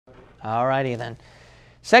All righty then.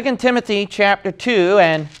 2 Timothy chapter 2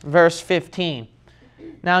 and verse 15.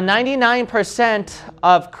 Now, 99%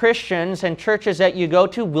 of Christians and churches that you go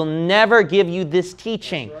to will never give you this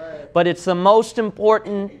teaching. Right. But it's the most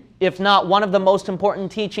important, if not one of the most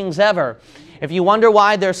important teachings ever. If you wonder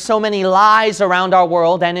why there's so many lies around our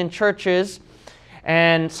world and in churches,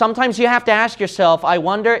 and sometimes you have to ask yourself, I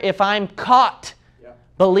wonder if I'm caught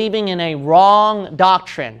believing in a wrong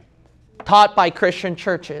doctrine taught by Christian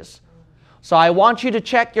churches. So I want you to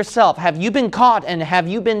check yourself. Have you been caught and have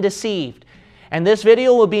you been deceived? And this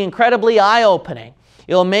video will be incredibly eye-opening.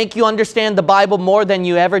 It will make you understand the Bible more than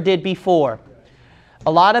you ever did before.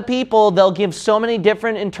 A lot of people, they'll give so many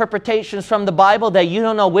different interpretations from the Bible that you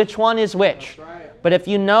don't know which one is which. But if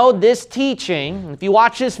you know this teaching, if you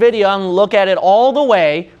watch this video and look at it all the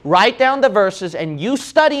way, write down the verses, and you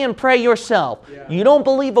study and pray yourself. You don't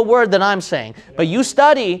believe a word that I'm saying, but you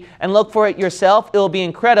study and look for it yourself, it will be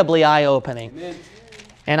incredibly eye-opening.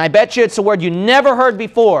 And I bet you it's a word you never heard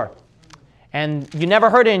before. And you never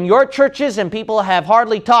heard it in your churches, and people have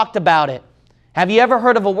hardly talked about it. Have you ever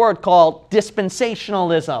heard of a word called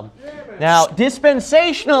dispensationalism? Now,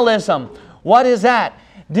 dispensationalism, what is that?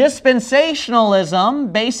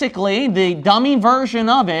 Dispensationalism, basically, the dummy version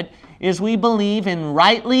of it, is we believe in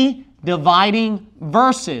rightly dividing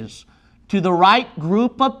verses to the right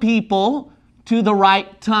group of people to the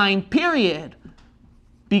right time period.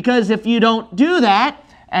 Because if you don't do that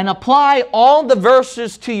and apply all the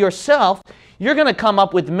verses to yourself, you're going to come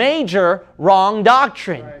up with major wrong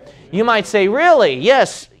doctrine. You might say, really?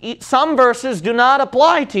 Yes, some verses do not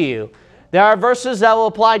apply to you. There are verses that will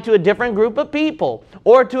apply to a different group of people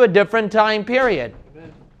or to a different time period.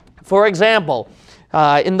 For example,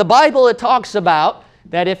 in the Bible it talks about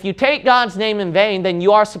that if you take God's name in vain, then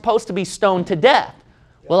you are supposed to be stoned to death.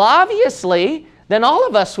 Well, obviously, then all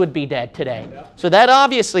of us would be dead today. So that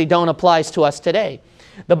obviously don't apply to us today.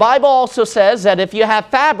 The Bible also says that if you have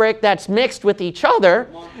fabric that's mixed with each other,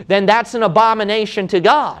 then that's an abomination to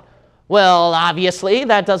God. Well, obviously,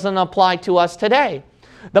 that doesn't apply to us today.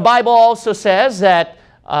 The Bible also says that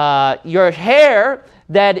your hair,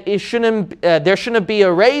 that there shouldn't be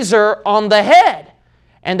a razor on the head,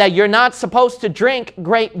 and that you're not supposed to drink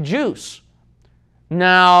grape juice.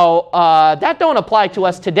 Now, that don't apply to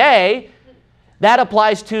us today. That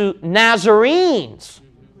applies to Nazarenes.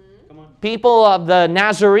 People of the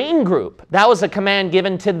Nazarene group. That was a command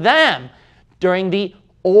given to them during the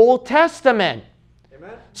Old Testament.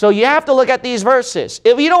 Amen. So you have to look at these verses.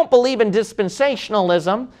 If you don't believe in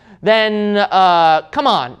dispensationalism, then come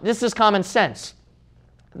on, this is common sense.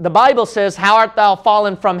 The Bible says, "How art thou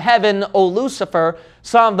fallen from heaven, O Lucifer,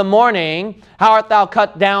 son of the morning? How art thou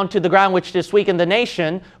cut down to the ground, which didst weaken the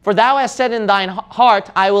nation? For thou hast said in thine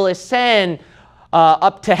heart, I will ascend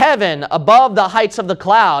up to heaven, above the heights of the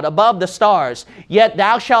cloud, above the stars. Yet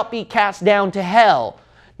thou shalt be cast down to hell."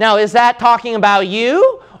 Now, is that talking about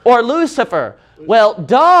you or Lucifer? Well,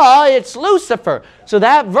 duh, it's Lucifer. So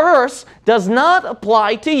that verse does not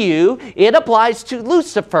apply to you. It applies to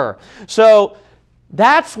Lucifer. So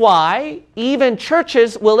that's why even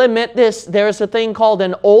churches will admit this. There's a thing called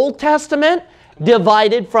an Old Testament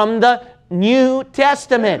divided from the New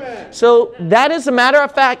Testament. Amen. So that is a matter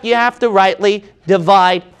of fact. You have to rightly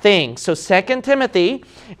divide things. So 2 Timothy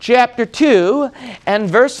chapter 2 and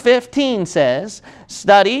verse 15 says,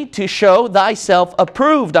 "Study to show thyself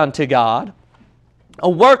approved unto God, a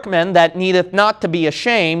workman that needeth not to be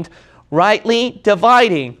ashamed, rightly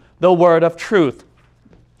dividing the word of truth."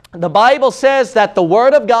 The Bible says that the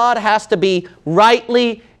word of God has to be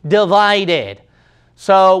rightly divided.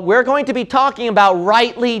 So we're going to be talking about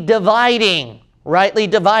rightly dividing,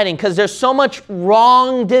 because there's so much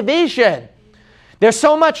wrong division. There's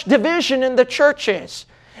so much division in the churches.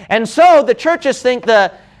 And so the churches think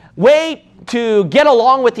the way to get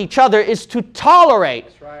along with each other is to tolerate.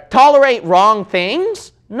 Tolerate wrong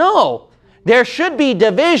things? No. There should be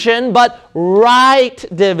division, but right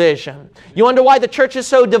division. You wonder why the church is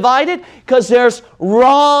so divided? Because there's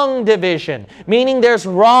wrong division, meaning there's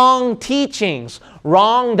wrong teachings,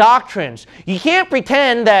 wrong doctrines. You can't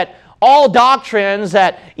pretend that all doctrines,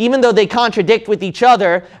 that even though they contradict with each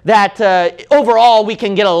other, that overall we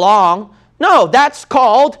can get along. No, that's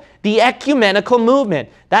called the ecumenical movement.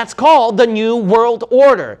 That's called the New World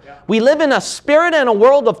Order. Yeah. We live in a spirit and a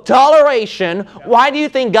world of toleration. Yeah. Why do you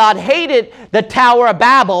think God hated the Tower of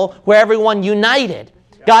Babel where everyone united?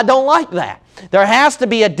 Yeah. God don't like that. There has to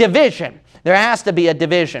be a division. There has to be a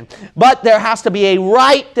division. But there has to be a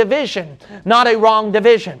right division, not a wrong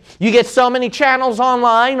division. You get so many channels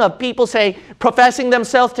online of people professing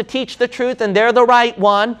themselves to teach the truth and they're the right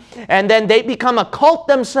one, and then they become a cult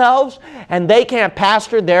themselves and they can't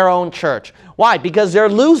pastor their own church. Why? Because they're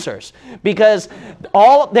losers. Because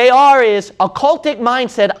all they are is a cultic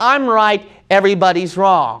mindset. I'm right, everybody's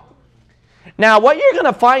wrong. Now, what you're going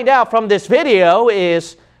to find out from this video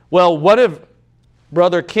is, well, what if,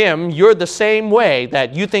 Brother Kim, you're the same way,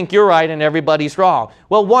 that you think you're right and everybody's wrong?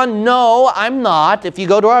 Well, one, no, I'm not. If you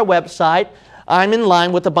go to our website, I'm in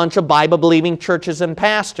line with a bunch of Bible-believing churches and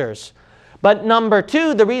pastors. But number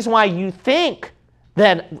two, the reason why you think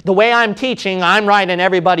that the way I'm teaching, I'm right and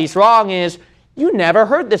everybody's wrong, is you never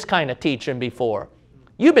heard this kind of teaching before.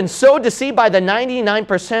 You've been so deceived by the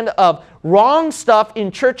 99% of wrong stuff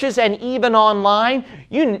in churches and even online,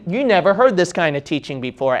 you never heard this kind of teaching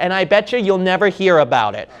before. And I bet you'll never hear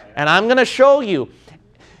about it. And I'm going to show you.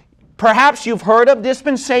 Perhaps you've heard of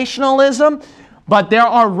dispensationalism, but there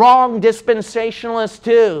are wrong dispensationalists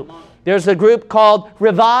too. There's a group called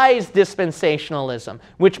revised dispensationalism,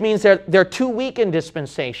 which means they're too weak in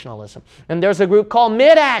dispensationalism. And there's a group called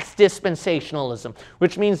mid-acts dispensationalism,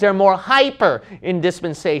 which means they're more hyper in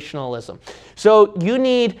dispensationalism. So you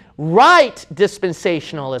need right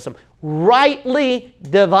dispensationalism, rightly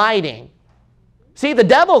dividing. See, the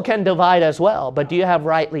devil can divide as well, but do you have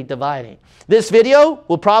rightly dividing? This video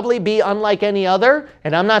will probably be unlike any other,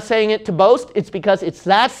 and I'm not saying it to boast. It's because it's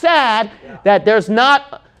that sad that there's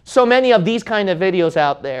not so many of these kind of videos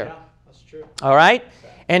out there. Yeah, that's true. All right?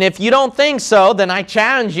 And if you don't think so, then I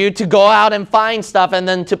challenge you to go out and find stuff and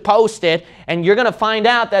then to post it, and you're going to find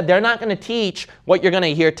out that they're not going to teach what you're going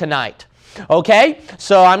to hear tonight. Okay?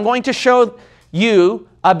 So I'm going to show you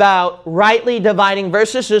about rightly dividing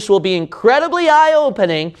verses. This will be incredibly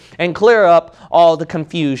eye-opening and clear up all the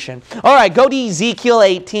confusion. All right, go to Ezekiel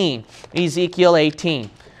 18. Ezekiel 18.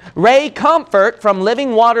 Ray Comfort from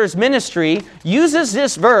Living Waters Ministry uses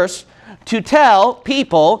this verse to tell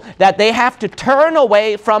people that they have to turn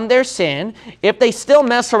away from their sin. If they still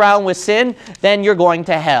mess around with sin, then you're going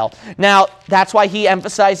to hell. Now, that's why he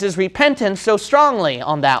emphasizes repentance so strongly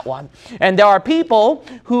on that one. And there are people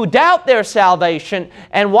who doubt their salvation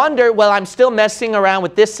and wonder, well, I'm still messing around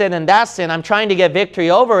with this sin and that sin. I'm trying to get victory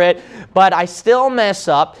over it, but I still mess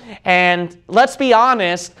up. And let's be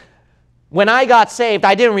honest, when I got saved,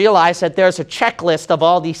 I didn't realize that there's a checklist of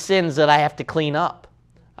all these sins that I have to clean up.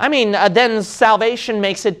 I mean, then salvation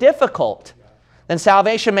makes it difficult. Then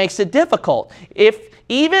salvation makes it difficult.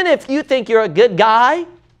 Even if you think you're a good guy,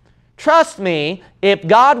 trust me, if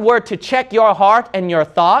God were to check your heart and your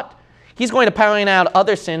thought, He's going to point out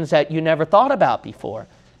other sins that you never thought about before.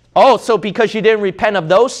 Oh, so because you didn't repent of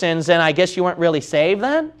those sins, then I guess you weren't really saved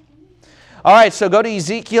then? All right, so go to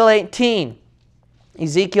Ezekiel 18.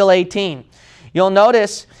 Ezekiel 18. You'll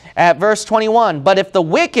notice at verse 21, but if the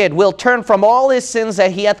wicked will turn from all his sins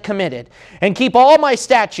that he hath committed, and keep all my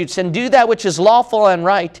statutes, and do that which is lawful and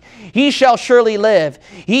right, he shall surely live,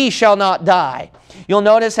 he shall not die. You'll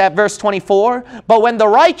notice at verse 24, but when the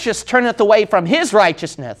righteous turneth away from his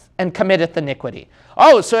righteousness, and committeth iniquity.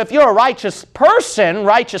 Oh, so if you're a righteous person,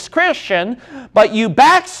 righteous Christian, but you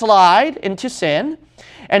backslide into sin,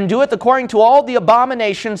 and doeth according to all the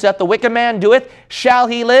abominations that the wicked man doeth, shall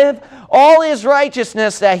he live? All his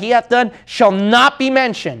righteousness that he hath done shall not be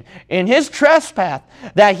mentioned. In his trespass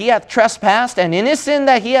that he hath trespassed, and in his sin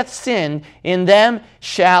that he hath sinned, in them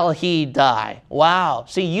shall he die. Wow.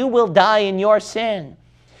 See, you will die in your sin.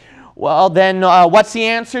 Well, then what's the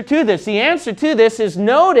answer to this? The answer to this is,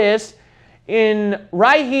 notice in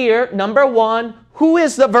right here, number one, who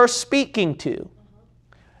is the verse speaking to?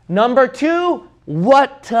 Number two,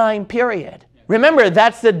 what time period? Remember,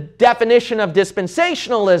 that's the definition of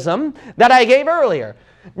dispensationalism that I gave earlier.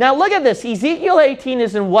 Now look at this. Ezekiel 18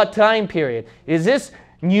 is in what time period? Is this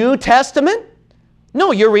New Testament?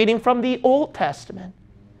 No, you're reading from the Old Testament.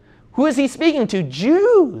 Who is he speaking to?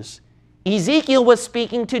 Jews. Ezekiel was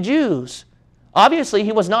speaking to Jews. Obviously,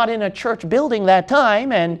 he was not in a church building that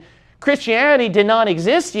time, and Christianity did not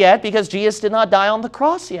exist yet because Jesus did not die on the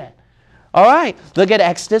cross yet. All right, look at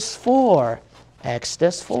Exodus 4.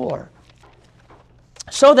 Exodus 4.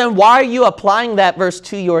 So then why are you applying that verse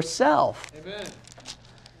to yourself? Amen.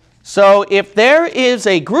 So if there is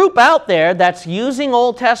a group out there that's using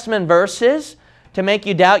Old Testament verses to make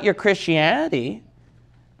you doubt your Christianity,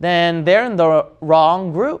 then they're in the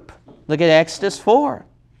wrong group. Look at Exodus 4.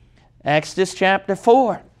 Exodus chapter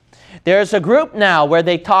 4. There's a group now where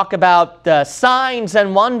they talk about the signs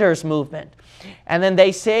and wonders movement. And then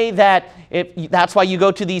they say that that's why you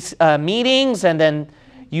go to these meetings, and then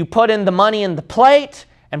you put in the money in the plate,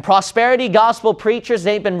 And prosperity gospel preachers,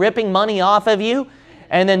 they've been ripping money off of you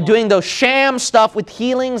and then doing those sham stuff with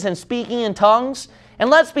healings and speaking in tongues. And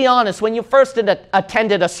let's be honest, when you first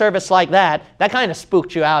attended a service like that, that kind of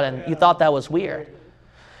spooked you out and you thought that was weird.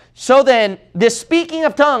 So then, this speaking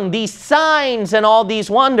of tongue, these signs and all these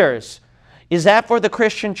wonders, is that for the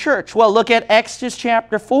Christian church? Well, look at Exodus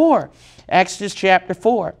chapter 4. Exodus chapter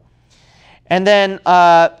 4. And then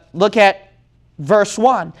look at verse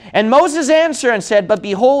 1. And Moses answered and said, But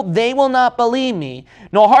behold, they will not believe me,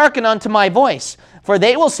 nor hearken unto my voice. For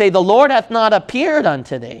they will say, The Lord hath not appeared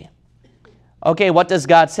unto thee. Okay, what does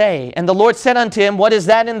God say? And the Lord said unto him, What is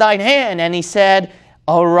that in thine hand? And he said,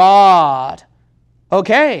 A rod.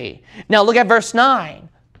 Okay, now look at verse 9.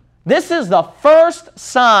 This is the first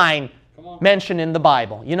sign mentioned in the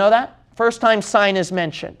Bible. You know that? First time sign is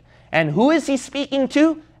mentioned. And who is he speaking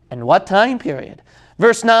to? And what time period?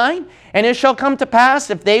 Verse 9, And it shall come to pass,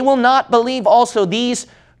 if they will not believe also these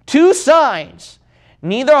two signs,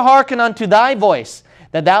 neither hearken unto thy voice,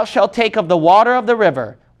 that thou shalt take of the water of the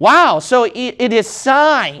river. Wow, so it is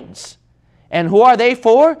signs. And who are they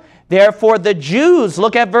for? They're for the Jews.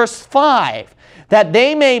 Look at verse 5. That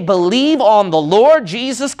they may believe on the Lord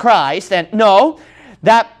Jesus Christ, and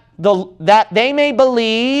that they may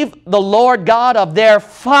believe the Lord God of their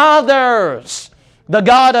fathers, the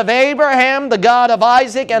God of Abraham, the God of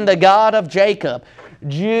Isaac, and the God of Jacob.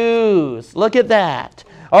 Jews. Look at that.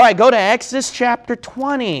 All right, go to Exodus chapter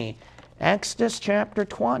 20. Exodus chapter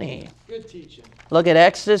 20. Good teaching. Look at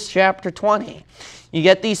Exodus chapter 20. You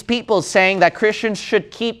get these people saying that Christians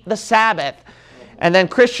should keep the Sabbath. And then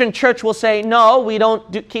Christian church will say, no, we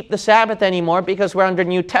don't keep the Sabbath anymore because we're under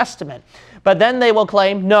New Testament. But then they will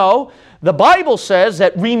claim, no, the Bible says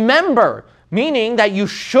that remember, meaning that you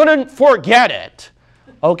shouldn't forget it.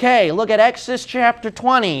 Okay, look at Exodus chapter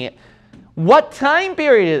 20. What time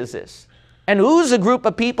period is this? And who's the group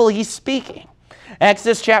of people he's speaking?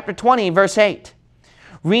 Exodus chapter 20, verse 8.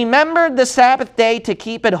 Remember the Sabbath day to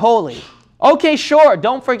keep it holy. Okay, sure,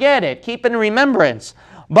 don't forget it. Keep it in remembrance.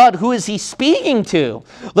 But who is he speaking to?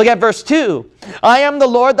 Look at verse 2. I am the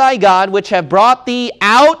Lord thy God, which have brought thee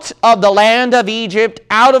out of the land of Egypt,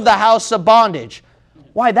 out of the house of bondage.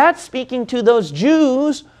 Why, that's speaking to those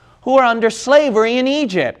Jews who are under slavery in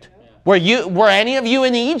Egypt. Were any of you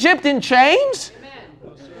in Egypt in chains?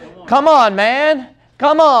 Amen. Come on, man.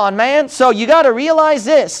 Come on, man. So you got to realize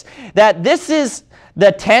this, that this is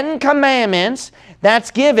the 10 commandments that's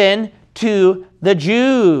given to the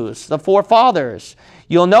Jews, the forefathers.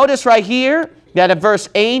 You'll notice right here that at verse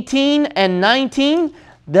 18 and 19,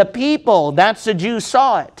 the people, that's the Jews,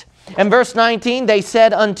 saw it. And verse 19, they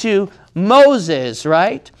said unto Moses,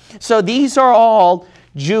 right? So these are all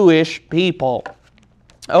Jewish people.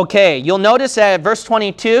 Okay, you'll notice that at verse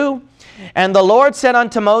 22, And the Lord said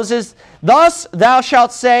unto Moses, Thus thou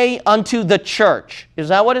shalt say unto the church. Is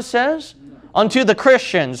that what it says? Unto the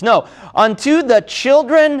Christians. No, unto the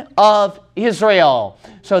children of Israel.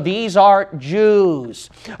 So these are Jews.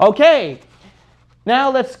 Okay,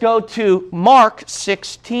 now let's go to Mark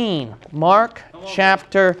 16. Mark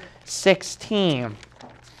chapter 16.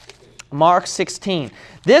 Mark 16.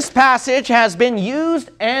 This passage has been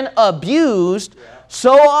used and abused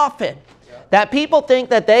so often that people think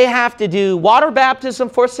that they have to do water baptism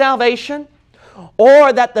for salvation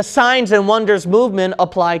or that the signs and wonders movement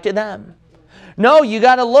apply to them. No, you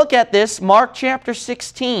got to look at this, Mark chapter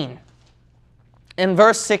 16, in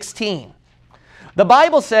verse 16. The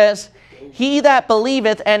Bible says, He that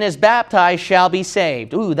believeth and is baptized shall be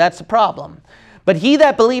saved. Ooh, that's a problem. But he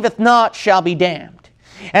that believeth not shall be damned.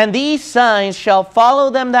 And these signs shall follow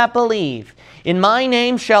them that believe. In my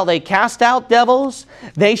name shall they cast out devils.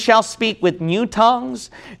 They shall speak with new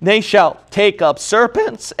tongues. They shall take up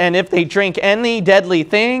serpents. And if they drink any deadly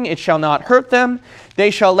thing, it shall not hurt them.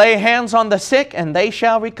 They shall lay hands on the sick, and they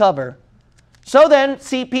shall recover. So then,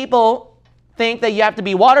 see, people think that you have to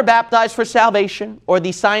be water baptized for salvation, or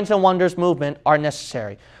the signs and wonders movement are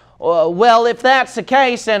necessary. Well, if that's the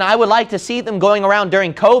case, then I would like to see them going around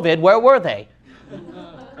during COVID. Where were they?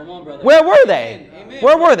 Come on, brother. Where were they? Amen.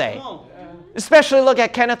 Where were they? Especially look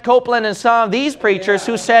at Kenneth Copeland and some of these preachers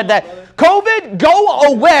who said that COVID, go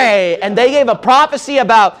away. And they gave a prophecy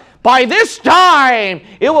about, by this time,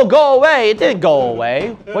 it will go away. It didn't go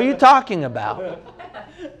away. What are you talking about?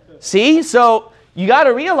 See? So you got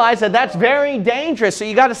to realize that that's very dangerous. So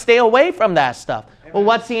you got to stay away from that stuff. Well,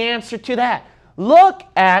 what's the answer to that? Look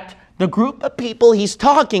at the group of people he's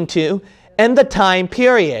talking to and the time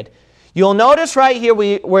period. You'll notice right here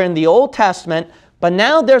we're in the Old Testament, but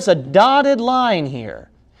now there's a dotted line here.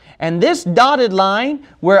 And this dotted line,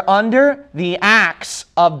 we're under the Acts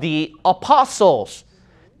of the Apostles.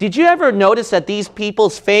 Did you ever notice that these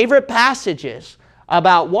people's favorite passages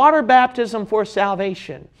about water baptism for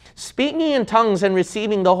salvation, speaking in tongues and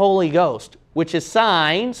receiving the Holy Ghost, which is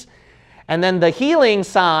signs, and then the healing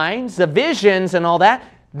signs, the visions and all that,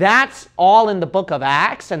 that's all in the book of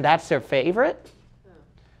Acts, and that's their favorite?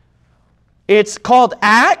 It's called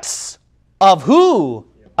Acts of who?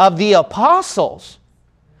 Of the apostles.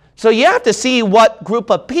 So you have to see what group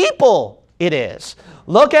of people it is.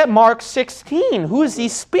 Look at Mark 16. Who is he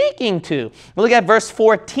speaking to? Look at verse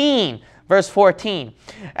 14. Verse 14.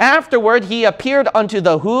 Afterward, he appeared unto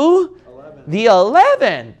the who? 11. The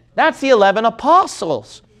 11. That's the 11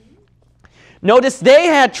 apostles. Notice they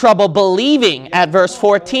had trouble believing at verse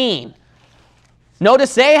 14.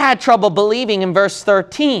 Notice they had trouble believing in verse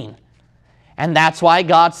 13. And that's why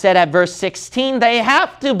God said at verse 16 they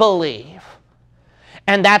have to believe.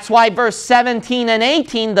 And that's why verse 17 and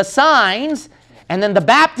 18, the signs, and then the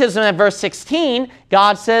baptism at verse 16,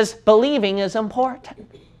 God says believing is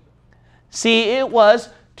important. See, it was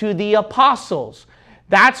to the apostles.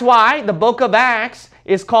 That's why the book of Acts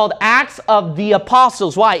is called Acts of the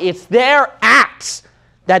Apostles. Why? It's their acts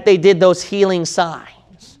that they did those healing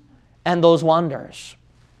signs and those wonders.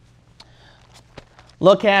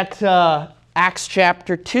 Look at Acts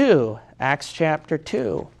chapter 2. Acts chapter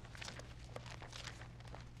 2.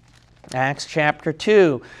 Acts chapter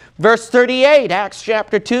 2. Verse 38. Acts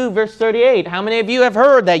chapter 2, verse 38. How many of you have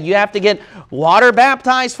heard that you have to get water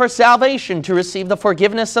baptized for salvation to receive the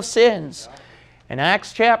forgiveness of sins? In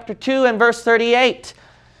Acts chapter 2 and verse 38.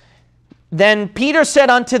 Then Peter said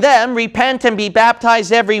unto them, repent and be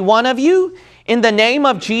baptized every one of you in the name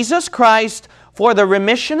of Jesus Christ for the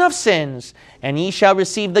remission of sins, and ye shall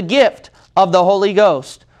receive the gift of the Holy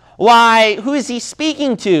Ghost. Why, who is he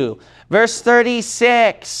speaking to? Verse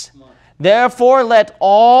 36. Therefore let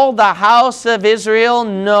all the house of Israel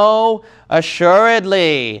know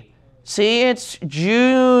assuredly. See, it's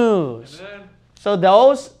Jews. Amen. So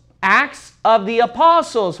those Acts of the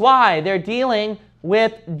Apostles, why? They're dealing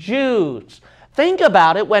with Jews. Think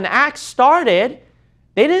about it. When Acts started,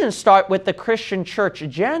 they didn't start with the Christian church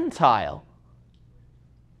Gentile.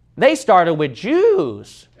 They started with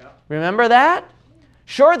Jews. Yeah. Remember that?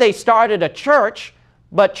 Sure, they started a church,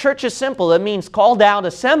 but church is simple. It means called out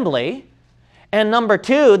assembly. And number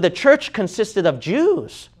two, the church consisted of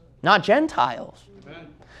Jews, not Gentiles. Amen.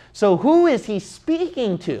 So who is he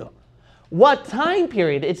speaking to? What time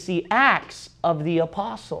period? It's the Acts of the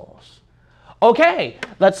Apostles. Okay,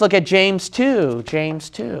 let's look at James 2. James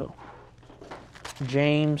 2.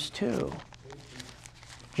 James 2.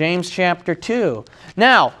 James chapter 2.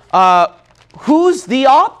 Now, who's the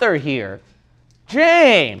author here?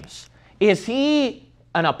 James. Is he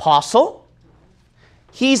an apostle?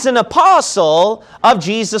 He's an apostle of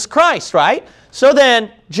Jesus Christ, right? So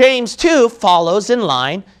then, James 2 follows in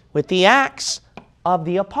line with the Acts of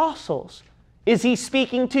the Apostles. Is he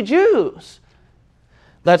speaking to Jews?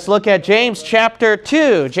 Let's look at James chapter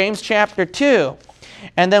 2. James chapter 2.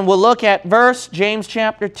 And then we'll look at James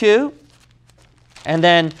chapter 2. And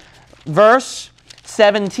then verse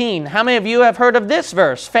 17. How many of you have heard of this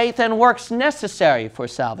verse? Faith and works necessary for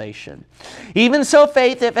salvation. Even so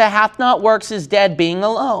faith, if it hath not works, is dead, being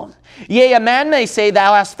alone. Yea, a man may say,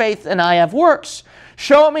 thou hast faith, and I have works.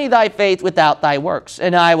 Show me thy faith without thy works,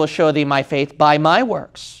 and I will show thee my faith by my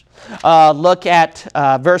works. Look at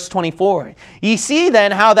verse 24. Ye see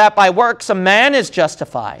then how that by works a man is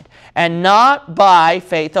justified, and not by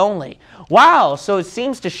faith only. Wow, so it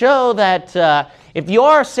seems to show that if you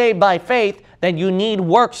are saved by faith, then you need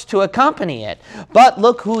works to accompany it. But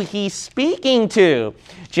look who he's speaking to.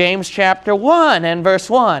 James chapter 1 and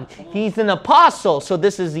verse 1. He's an apostle, so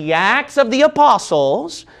this is the Acts of the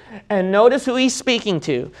Apostles. And notice who he's speaking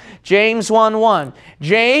to. James 1:1.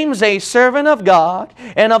 James, a servant of God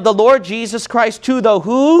and of the Lord Jesus Christ, to the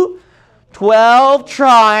who? 12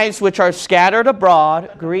 tribes which are scattered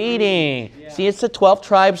abroad, greeting. See, it's the 12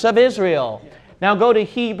 tribes of Israel. Now go to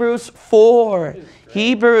Hebrews 4.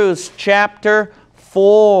 Hebrews chapter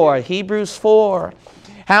 4. Hebrews 4.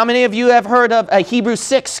 How many of you have heard of Hebrews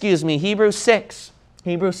 6, excuse me, Hebrews 6.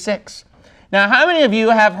 Hebrews 6. Now, how many of you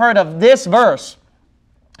have heard of this verse?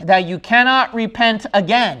 That you cannot repent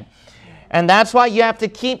again. And that's why you have to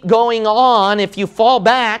keep going on. If you fall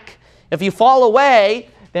back, if you fall away,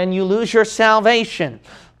 then you lose your salvation.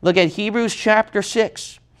 Look at Hebrews chapter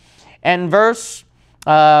 6 and verse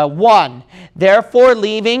 1. Therefore,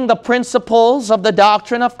 leaving the principles of the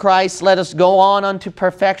doctrine of Christ, let us go on unto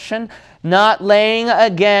perfection, not laying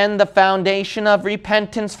again the foundation of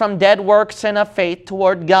repentance from dead works and of faith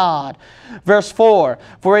toward God. Verse 4,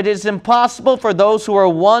 for it is impossible for those who are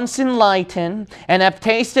once enlightened and have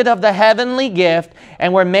tasted of the heavenly gift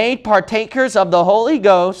and were made partakers of the Holy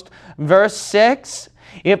Ghost. Verse 6,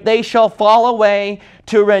 if they shall fall away,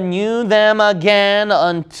 to renew them again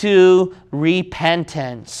unto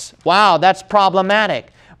repentance. Wow, that's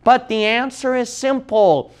problematic. But the answer is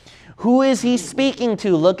simple. Who is he speaking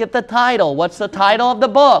to? Look at the title. What's the title of the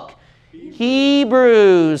book?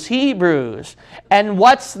 Hebrews. Hebrews. And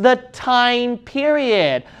what's the time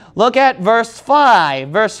period? Look at verse 5.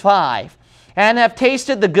 Verse 5. And have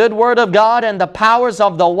tasted the good word of God and the powers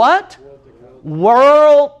of the what?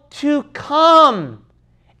 World to come.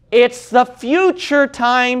 It's the future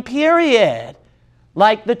time period.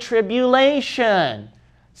 Like the tribulation.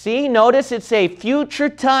 See, notice it's a future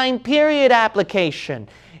time period application.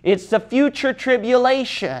 It's the future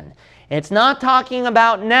tribulation. It's not talking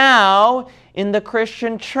about now in the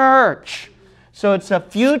Christian church. So it's a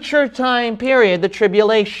future time period, the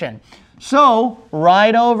tribulation. So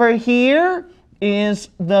right over here is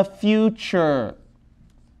the future.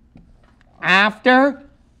 After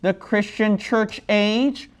the Christian church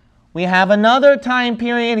age, we have another time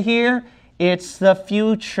period here. It's the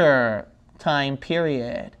future time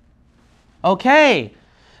period. Okay,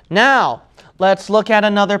 now let's look at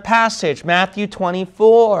another passage, Matthew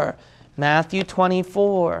 24. Matthew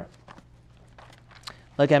 24.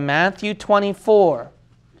 Look at Matthew 24.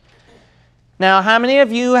 Now, how many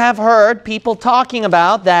of you have heard people talking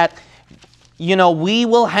about that, we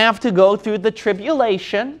will have to go through the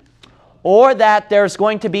tribulation, or that there's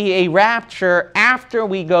going to be a rapture after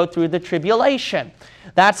we go through the tribulation?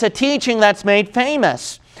 That's a teaching that's made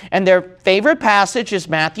famous. And their favorite passage is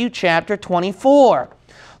Matthew chapter 24.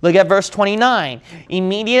 Look at verse 29.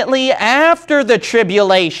 Immediately after the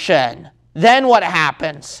tribulation, then what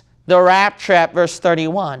happens? The rapture at verse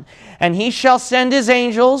 31. And he shall send his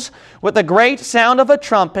angels with a great sound of a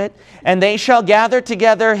trumpet, and they shall gather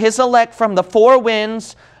together his elect from the four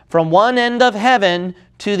winds, from one end of heaven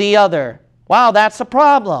to the other. Wow, that's a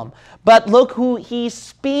problem. But look who he's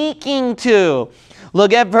speaking to.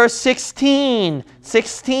 Look at verse 16.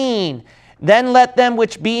 16. Then let them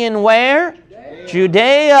which be in where?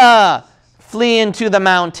 Judea flee into the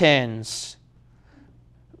mountains.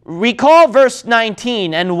 Recall verse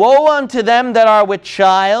 19. And woe unto them that are with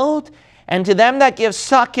child, and to them that give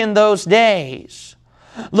suck in those days.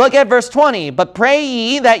 Look at verse 20. But pray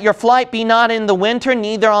ye that your flight be not in the winter,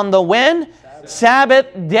 neither on the when? Sabbath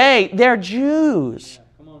day. They're Jews.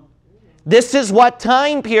 This is what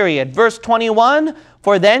time period? Verse 21.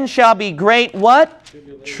 For then shall be great what?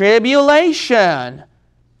 Tribulation.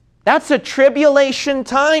 That's a tribulation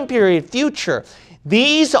time period, future.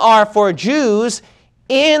 These are for Jews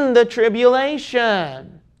in the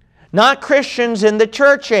tribulation. Not Christians in the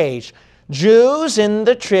church age. Jews in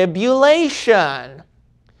the tribulation.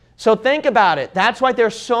 So think about it. That's why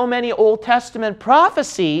there's so many Old Testament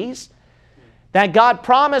prophecies that God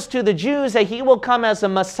promised to the Jews that He will come as a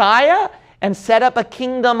Messiah and set up a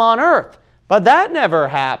kingdom on earth. But that never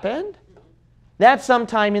happened. That's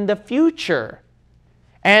sometime in the future.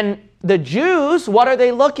 And the Jews, what are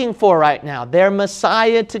they looking for right now? Their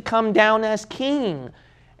Messiah to come down as king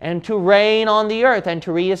and to reign on the earth and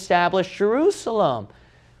to reestablish Jerusalem.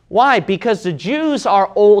 Why? Because the Jews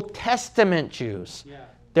are Old Testament Jews. Yeah.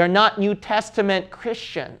 They're not New Testament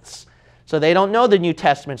Christians. So they don't know the New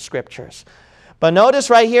Testament scriptures. But notice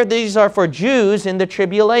right here, these are for Jews in the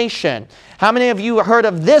tribulation. How many of you heard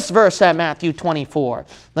of this verse at Matthew 24?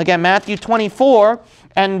 Look at Matthew 24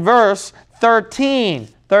 and verse 13.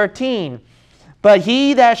 13. But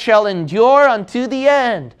he that shall endure unto the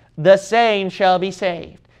end, the same shall be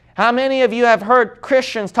saved. How many of you have heard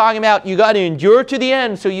Christians talking about you got to endure to the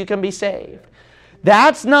end so you can be saved?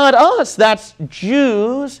 That's not us. That's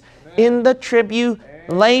Jews in the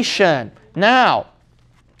tribulation. Now,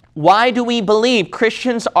 why do we believe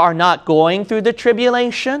Christians are not going through the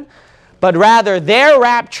tribulation? But rather their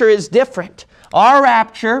rapture is different. Our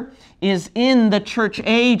rapture is in the church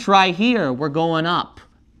age right here. We're going up.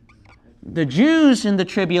 The Jews in the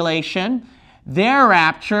tribulation, their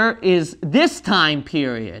rapture is this time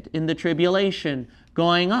period in the tribulation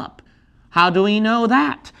going up. How do we know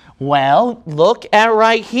that? Well, look at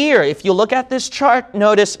right here. If you look at this chart,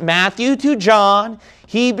 notice Matthew to John,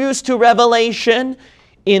 Hebrews to Revelation.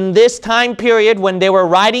 In this time period when they were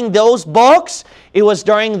writing those books, it was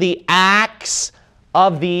during the Acts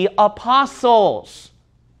of the Apostles.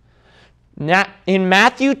 Now, in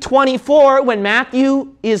Matthew 24, when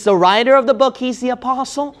Matthew is the writer of the book, he's the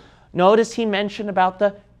apostle. Notice he mentioned about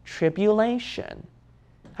the tribulation.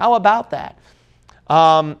 How about that?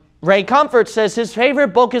 Ray Comfort says his favorite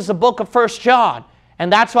book is the book of 1 John.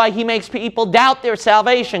 And that's why he makes people doubt their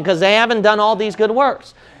salvation, because they haven't done all these good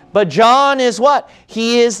works. But John is what?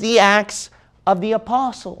 He is the Acts of the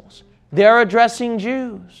Apostles. They're addressing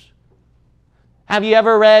Jews. Have you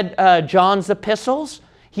ever read John's epistles?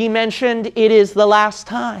 He mentioned it is the last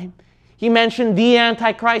time. He mentioned the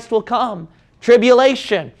Antichrist will come.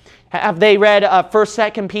 Tribulation. Have they read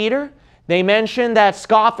 1st, 2nd Peter? They mentioned that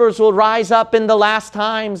scoffers will rise up in the last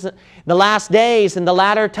times, the last days, and the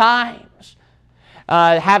latter times.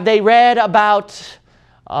 Have they read about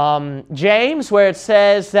James, where it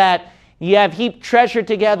says that you have heaped treasure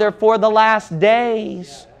together for the last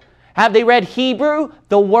days? Have they read Hebrew,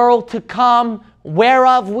 the world to come,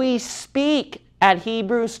 whereof we speak at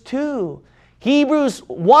Hebrews 2? Hebrews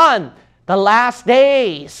 1, the last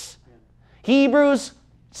days. Hebrews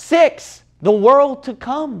 6, the world to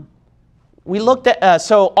come. We looked at,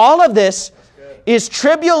 so all of this is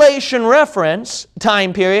tribulation reference,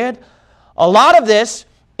 time period. A lot of this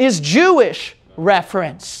is Jewish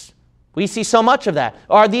reference. We see so much of that.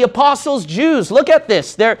 Are the apostles Jews? Look at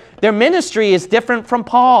this. Their ministry is different from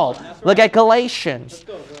Paul. Look at Galatians.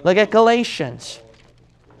 Look at Galatians.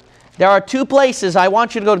 There are two places. I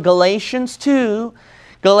want you to go to Galatians 2,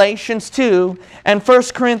 and 1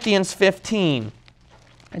 Corinthians 15.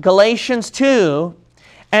 Galatians 2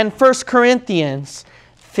 and 1 Corinthians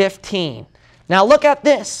 15. Now look at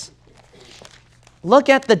this. Look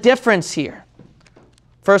at the difference here.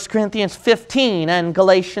 1 Corinthians 15 and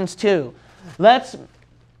Galatians 2.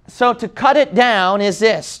 So to cut it down is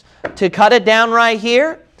this. To cut it down right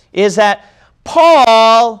here is that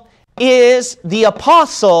Paul is the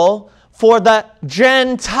apostle for the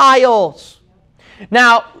Gentiles.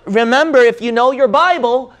 Now, remember, if you know your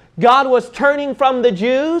Bible, God was turning from the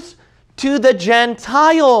Jews to the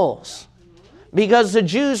Gentiles because the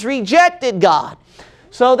Jews rejected God.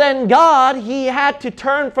 So then God, He had to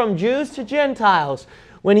turn from Jews to Gentiles.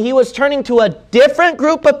 When He was turning to a different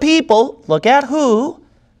group of people, look at who,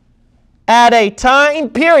 at a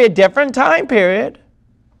time period, different time period,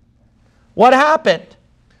 what happened?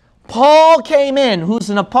 Paul came in,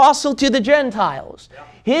 who's an apostle to the Gentiles.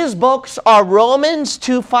 His books are Romans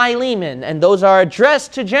to Philemon, and those are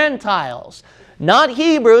addressed to Gentiles. Not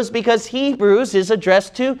Hebrews, because Hebrews is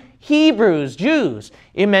addressed to Hebrews, Jews.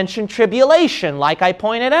 It mentioned tribulation, like I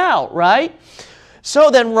pointed out, right?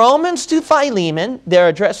 So then Romans to Philemon, they're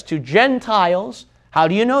addressed to Gentiles. How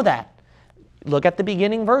do you know that? Look at the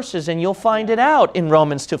beginning verses and you'll find it out in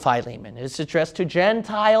Romans to Philemon. It's addressed to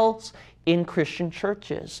Gentiles in Christian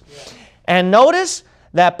churches. And notice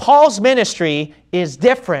that Paul's ministry is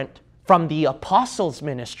different from the apostles'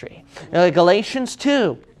 ministry. Galatians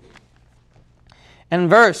 2 and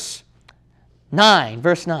verse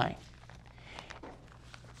 9.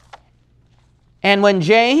 And when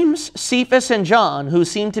James, Cephas, and John, who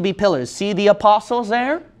seemed to be pillars, see the apostles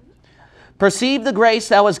there, perceive the grace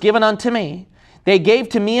that was given unto me, they gave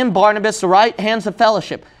to me and Barnabas the right hands of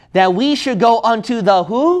fellowship, that we should go unto the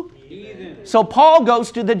who? Heathen. So Paul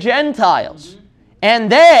goes to the Gentiles.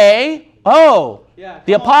 And they,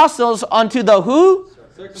 the apostles unto the who?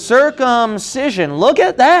 Circumcision. Look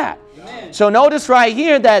at that. Amen. So notice right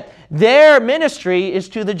here that their ministry is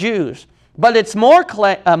to the Jews. But it's more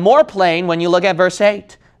plain when you look at verse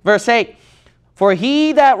 8. Verse 8. For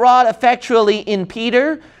he that wrought effectually in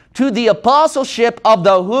Peter to the apostleship of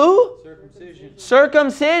the who?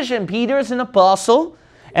 Circumcision. Peter is an apostle,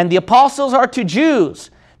 and the apostles are to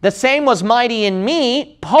Jews. The same was mighty in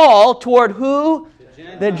me, Paul, toward who?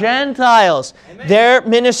 The Gentiles. Amen. Their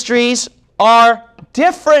ministries are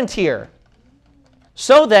different here.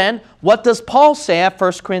 So then, what does Paul say at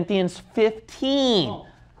 1 Corinthians 15?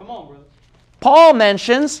 Come on, brother. Paul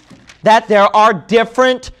mentions that there are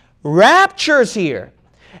different raptures here.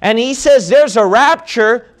 And he says there's a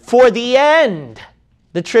rapture for the end,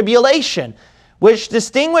 the tribulation, which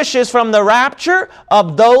distinguishes from the rapture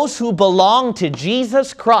of those who belong to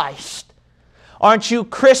Jesus Christ. Aren't you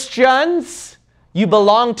Christians? You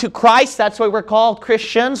belong to Christ. That's why we're called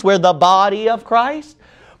Christians. We're the body of Christ.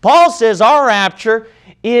 Paul says our rapture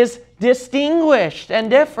is distinguished and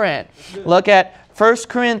different. Look at 1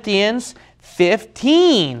 Corinthians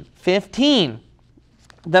 15.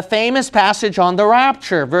 The famous passage on the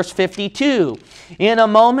rapture, verse 52. In a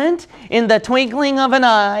moment, in the twinkling of an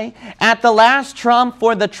eye, at the last trump,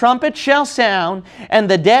 for the trumpet shall sound, and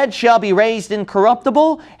the dead shall be raised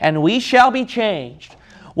incorruptible, and we shall be changed.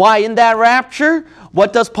 Why, in that rapture,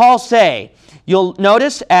 what does Paul say? You'll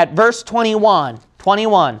notice at verse 21.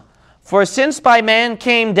 For since by man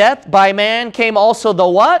came death, by man came also the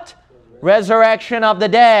what? Resurrection of the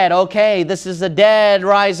dead. Okay, this is the dead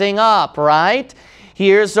rising up, right?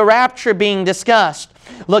 Here's the rapture being discussed.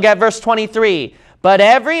 Look at verse 23. But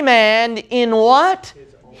every man in what?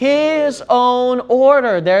 His own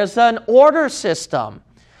order. There's an order system.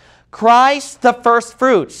 Christ, the first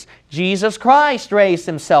fruits. Jesus Christ raised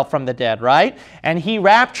himself from the dead, right? And he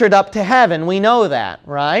raptured up to heaven. We know that,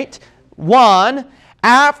 right? 1.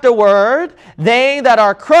 Afterward, they that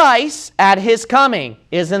are Christ at his coming.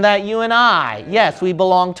 Isn't that you and I? Yes, we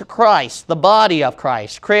belong to Christ, the body of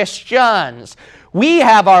Christ, Christians. We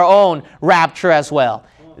have our own rapture as well.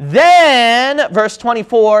 Then, verse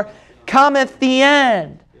 24, cometh the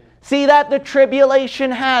end. See that the tribulation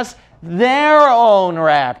has their own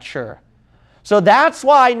rapture. So that's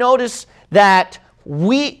why notice that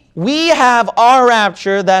we have our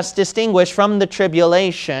rapture that's distinguished from the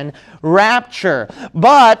tribulation rapture.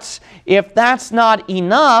 But if that's not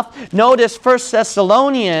enough, notice 1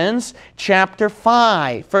 Thessalonians chapter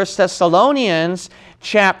 5. 1 Thessalonians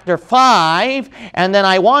chapter 5. And then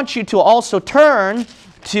I want you to also turn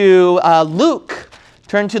to Luke.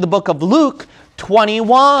 Turn to the book of Luke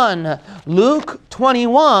 21. Luke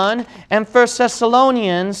 21 and 1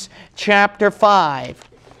 Thessalonians chapter 5.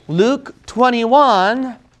 Luke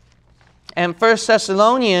 21 and 1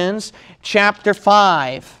 Thessalonians chapter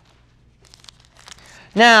 5.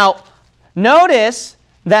 Now, notice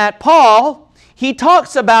that Paul, he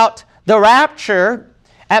talks about the rapture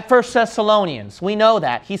at 1 Thessalonians. We know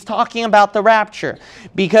that. He's talking about the rapture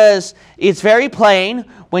because it's very plain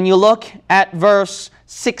when you look at verse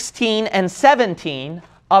 16 and 17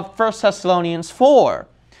 of 1 Thessalonians 4.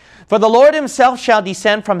 For the Lord himself shall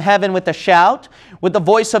descend from heaven with a shout, with the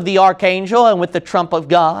voice of the archangel, and with the trump of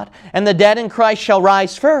God. And the dead in Christ shall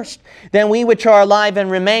rise first. Then we which are alive and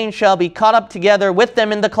remain shall be caught up together with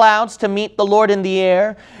them in the clouds to meet the Lord in the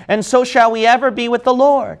air. And so shall we ever be with the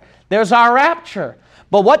Lord. There's our rapture.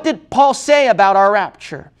 But what did Paul say about our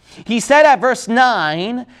rapture? He said at verse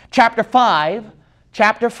 9, chapter 5,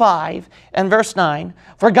 and verse 9,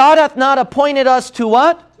 for God hath not appointed us to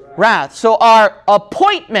what? Wrath. So our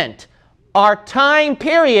appointment, our time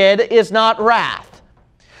period is not wrath,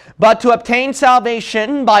 but to obtain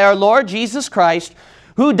salvation by our Lord Jesus Christ,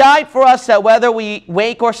 who died for us that whether we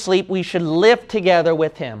wake or sleep, we should live together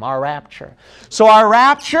with him, our rapture. So our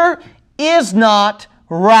rapture is not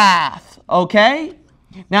wrath, okay?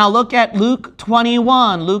 Now look at Luke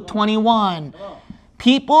 21. Luke 21.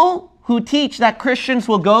 People who teach that Christians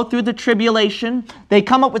will go through the tribulation, they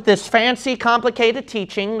come up with this fancy, complicated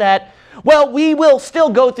teaching that, well, we will still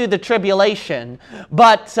go through the tribulation,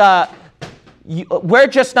 but we're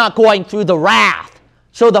just not going through the wrath.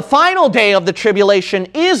 So the final day of the tribulation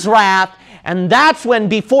is wrath, and that's when,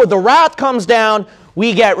 before the wrath comes down,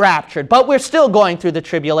 we get raptured. But we're still going through the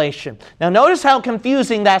tribulation. Now notice how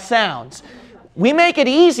confusing that sounds. We make it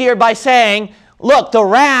easier by saying, look, the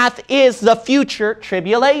wrath is the future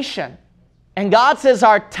tribulation. And God says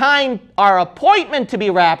our appointment to be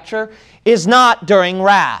raptured is not during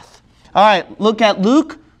wrath. All right, look at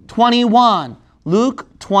Luke 21. Luke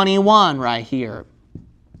 21 right here.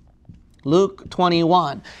 Luke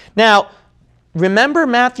 21. Now, remember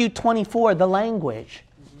Matthew 24, the language.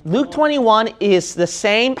 Luke 21 is the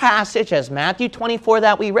same passage as Matthew 24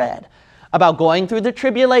 that we read about going through the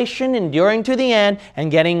tribulation, enduring to the end,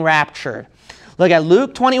 and getting raptured. Look at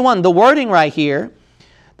Luke 21, the wording right here.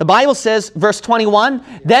 The Bible says, verse 21,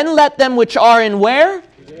 then let them which are in where?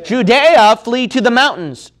 Judea flee to the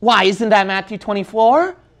mountains. Why, isn't that Matthew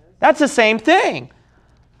 24? That's the same thing.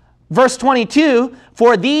 Verse 22,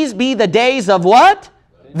 for these be the days of what?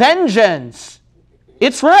 Vengeance.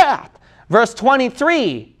 It's wrath. Verse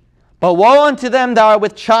 23, but woe unto them that are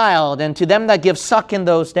with child, and to them that give suck in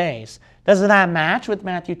those days. Doesn't that match with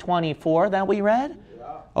Matthew 24 that we read?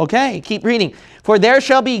 Okay, keep reading. For there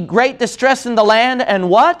shall be great distress in the land, and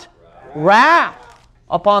what? Wrath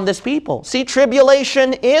upon this people. See,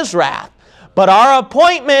 tribulation is wrath, but our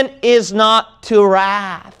appointment is not to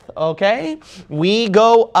wrath, okay? We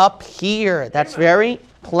go up here. That's very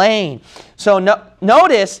plain. So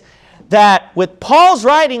notice that with Paul's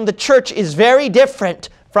writing, the church is very different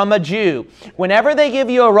from a Jew. Whenever they give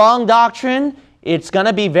you a wrong doctrine, it's going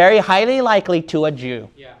to be very highly likely to a Jew.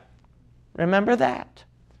 Yeah. Remember that.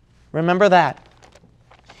 Remember that.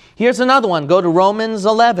 Here's another one. Go to Romans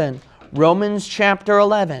 11. Romans chapter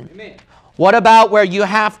 11. Amen. What about where you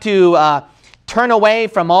have to turn away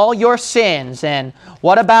from all your sins? And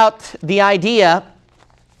what about the idea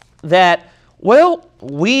that, well,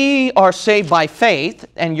 we are saved by faith,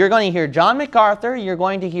 and you're going to hear John MacArthur, you're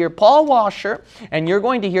going to hear Paul Washer, and you're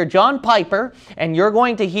going to hear John Piper, and you're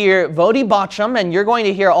going to hear Vodi Bacham, and you're going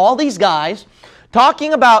to hear all these guys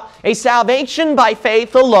talking about a salvation by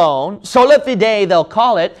faith alone, sola fide they'll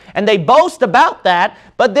call it, and they boast about that,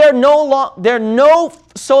 but they're no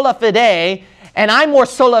sola fide, and I'm more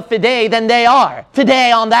sola fide than they are.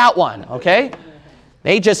 Fide on that one, okay?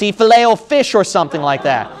 They just eat filet o fish or something like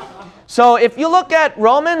that. So if you look at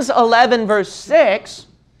Romans 11 verse 6,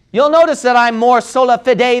 you'll notice that I'm more sola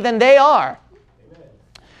fide than they are.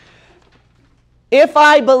 If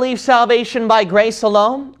I believe salvation by grace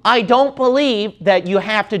alone, I don't believe that you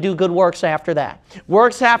have to do good works after that.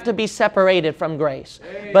 Works have to be separated from grace.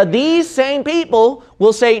 But these same people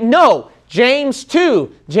will say, no, James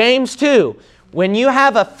 2, when you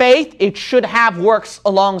have a faith, it should have works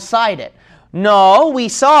alongside it. No, we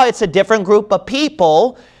saw it's a different group of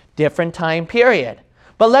people, different time period.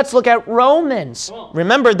 But let's look at Romans.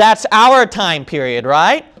 Remember, that's our time period,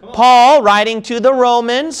 right? Paul writing to the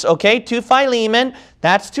Romans, okay, to Philemon,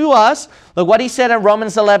 that's to us. Look what he said in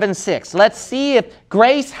Romans 11:6. Let's see if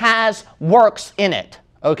grace has works in it,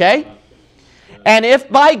 okay? And if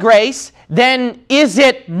by grace, then is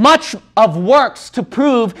it much of works to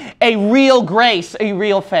prove a real grace, a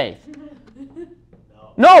real faith?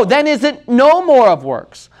 No, then is it no more of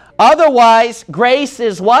works? Otherwise, grace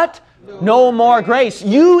is what? No more grace.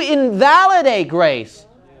 You invalidate grace.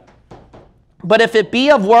 But if it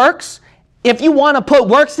be of works, if you want to put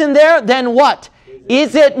works in there, then what?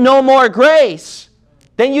 Is it no more grace?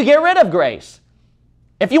 Then you get rid of grace.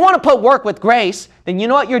 If you want to put work with grace, then you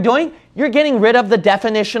know what you're doing? You're getting rid of the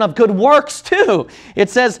definition of good works too.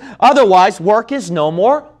 It says, otherwise, work is no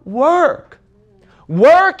more work.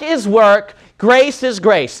 Work is work. Grace is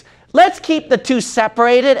grace. Let's keep the two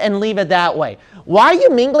separated and leave it that way. Why are you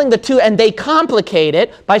mingling the two? And they complicate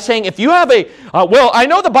it by saying, if you have well, I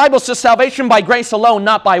know the Bible says salvation by grace alone,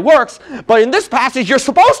 not by works, but in this passage, you're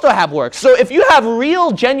supposed to have works. So if you have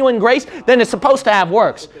real, genuine grace, then it's supposed to have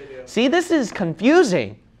works. See, this is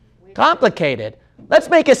confusing, complicated. Let's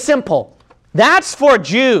make it simple. That's for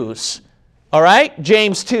Jews, all right?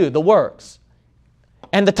 James 2, the works.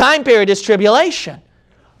 And the time period is tribulation.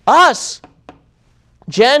 Us,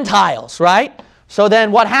 Gentiles, right? So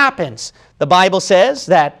then what happens? The Bible says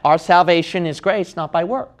that our salvation is grace, not by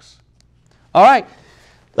works. All right,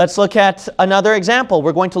 let's look at another example.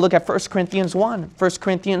 We're going to look at 1 Corinthians 1. 1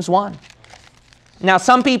 Corinthians 1. Now,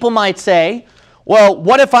 some people might say, well,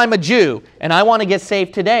 what if I'm a Jew and I want to get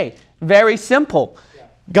saved today? Very simple.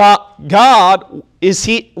 God,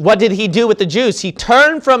 what did he do with the Jews? He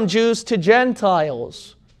turned from Jews to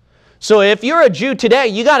Gentiles. So if you're a Jew today,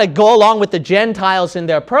 you got to go along with the Gentiles in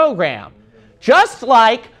their program. Just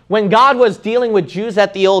like when God was dealing with Jews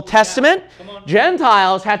at the Old Testament,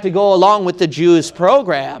 Gentiles had to go along with the Jews'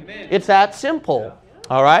 program. It's that simple.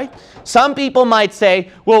 All right? Some people might say,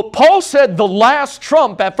 well, Paul said the last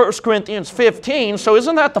trump at 1 Corinthians 15, so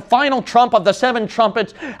isn't that the final trump of the 7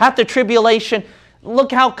 trumpets at the tribulation?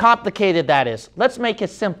 Look how complicated that is. Let's make it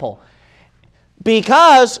simple.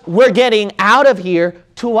 Because we're getting out of here,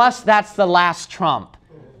 to us, that's the last trump.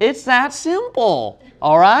 It's that simple.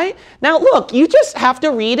 All right? Now, look, you just have to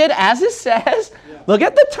read it as it says. Look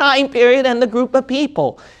at the time period and the group of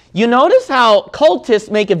people. You notice how cultists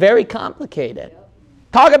make it very complicated.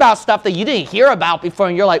 Talk about stuff that you didn't hear about before,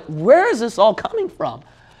 and you're like, where is this all coming from?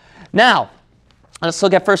 Now, let's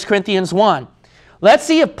look at 1 Corinthians 1. Let's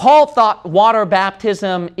see if Paul thought water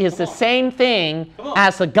baptism is the same thing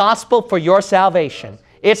as the gospel for your salvation.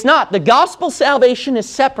 It's not. The gospel salvation is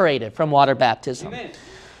separated from water baptism. Amen.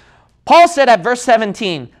 Paul said at verse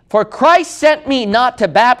 17, for Christ sent me not to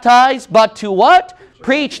baptize, but to what?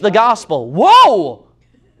 Preach the gospel. Whoa!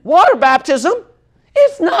 Water baptism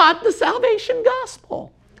is not the salvation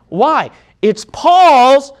gospel. Why? It's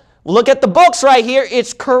Paul's, look at the books right here,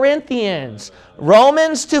 it's Corinthians.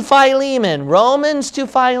 Romans to Philemon. Romans to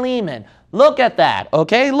Philemon. Look at that,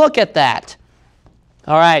 okay? Look at that.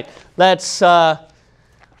 All right, let's...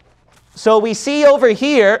 So we see over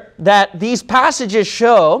here that these passages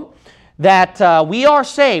show that we are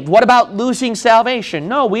saved. What about losing salvation?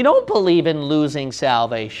 No, we don't believe in losing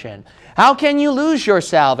salvation. How can you lose your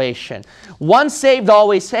salvation? Once saved,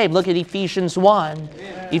 always saved. Look at Ephesians 1.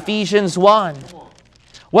 Amen. Ephesians 1.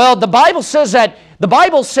 Well, the Bible says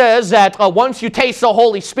that once you taste the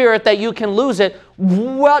Holy Spirit that you can lose it.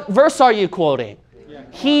 What verse are you quoting? Yeah.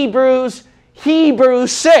 Hebrews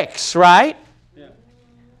 6, right? Yeah.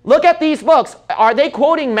 Look at these books. Are they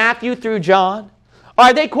quoting Matthew through John?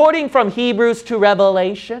 Are they quoting from Hebrews to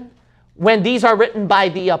Revelation when these are written by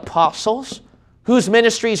the apostles whose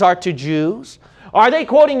ministries are to Jews? Are they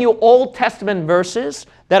quoting you Old Testament verses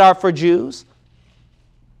that are for Jews?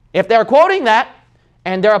 If they're quoting that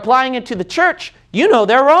and they're applying it to the church, you know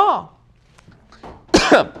they're wrong.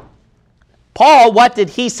 Paul, what did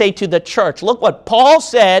he say to the church? Look what Paul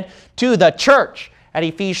said to the church at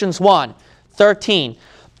Ephesians 1:13.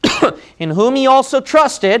 In whom he also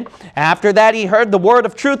trusted, after that he heard the word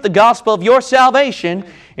of truth, the gospel of your salvation,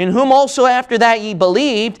 in whom also after that ye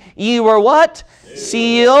believed, ye were what?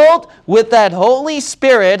 Sealed with that Holy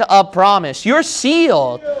Spirit of promise. You're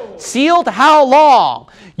sealed. Sealed how long?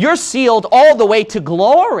 You're sealed all the way to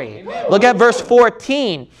glory. Look at verse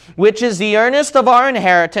 14. Which is the earnest of our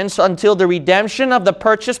inheritance until the redemption of the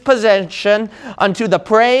purchased possession, unto the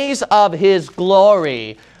praise of His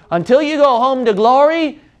glory. Until you go home to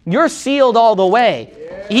glory, you're sealed all the way.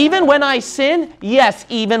 Even when I sin? Yes,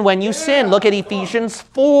 even when you sin. Look at Ephesians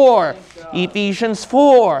 4. Ephesians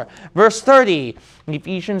 4, verse 30.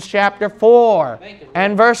 Ephesians chapter 4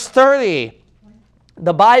 and verse 30.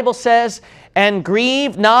 The Bible says, and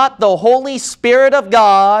grieve not the Holy Spirit of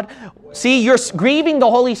God. See, you're grieving the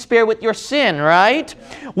Holy Spirit with your sin, right?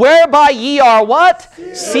 Whereby ye are what?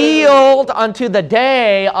 Sealed unto the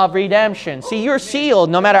day of redemption. See, you're sealed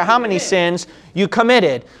no matter how many sins you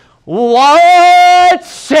committed. What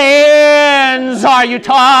sins are you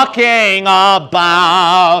talking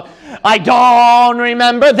about? I don't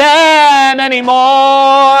remember them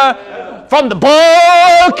anymore. From the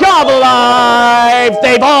book of life,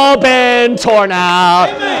 they've all been torn out.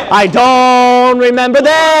 I don't remember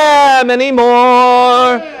them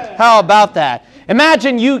anymore. How about that?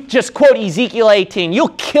 Imagine you just quote Ezekiel 18. You'll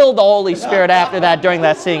kill the Holy Spirit after that during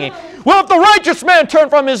that singing. Well, if the righteous man turned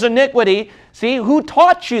from his iniquity, see, who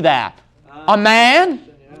taught you that? A man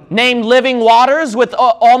named Living Waters with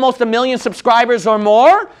almost 1 million subscribers or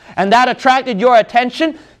more? And that attracted your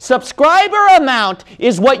attention? Subscriber amount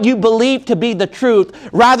is what you believe to be the truth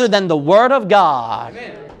rather than the Word of God.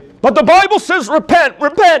 Amen. But the Bible says repent,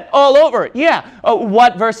 repent all over. Yeah.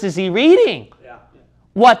 What verse is he reading? Yeah.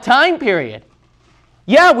 What time period?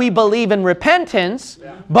 Yeah, we believe in repentance,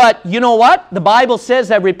 but you know what? The Bible says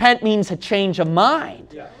that repent means a change of mind.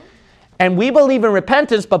 Yeah. And we believe in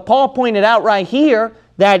repentance, but Paul pointed out right here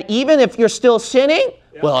that even if you're still sinning,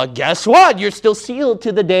 well, guess what? You're still sealed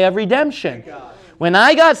to the day of redemption. When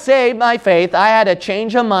I got saved by faith, I had a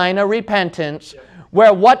change of mind, a repentance,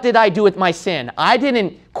 where what did I do with my sin? I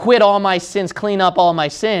didn't quit all my sins, clean up all my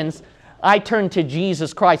sins. I turned to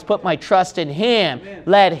Jesus Christ, put my trust in Him.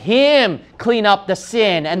 Let Him clean up the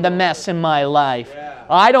sin and the mess in my life.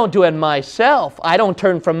 I don't do it myself. I don't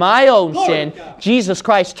turn from my own sin. Jesus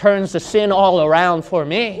Christ turns the sin all around for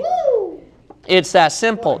me. It's that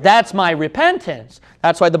simple. That's my repentance.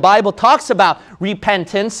 That's why the Bible talks about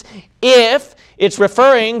repentance if it's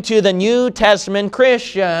referring to the New Testament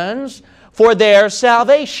Christians for their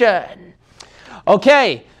salvation.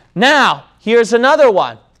 Okay, now here's another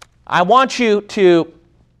one. I want you to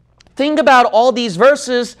think about all these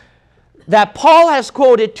verses that Paul has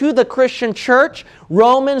quoted to the Christian church.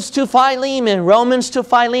 Romans to Philemon, Romans to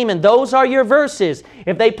Philemon. Those are your verses.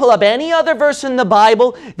 If they pull up any other verse in the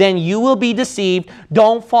Bible, then you will be deceived.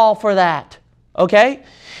 Don't fall for that. Okay?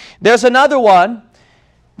 There's another one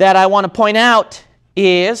that I want to point out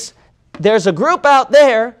is there's a group out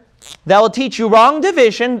there that will teach you wrong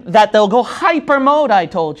division, that they'll go hyper mode, I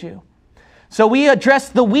told you. So we address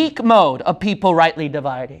the weak mode of people rightly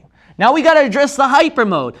dividing. Now we got to address the hyper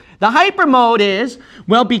mode. The hyper mode is,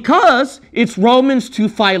 well, because it's Romans to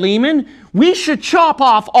Philemon, we should chop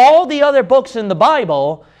off all the other books in the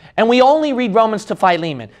Bible and we only read Romans to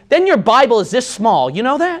Philemon. Then your Bible is this small. You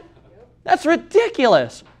know that? That's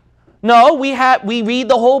ridiculous. No, we read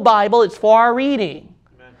the whole Bible. It's for our reading.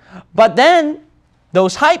 Amen. But then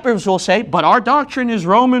those hypers will say, but our doctrine is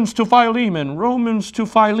Romans to Philemon, Romans to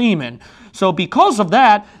Philemon. So because of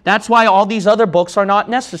that, that's why all these other books are not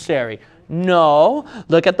necessary. No,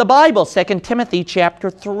 look at the Bible, 2 Timothy chapter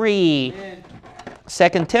 3. 2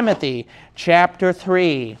 Timothy chapter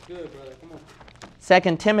 3.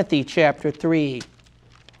 2 Timothy chapter 3.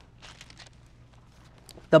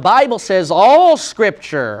 The Bible says all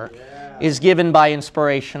Scripture is given by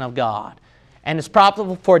inspiration of God, and is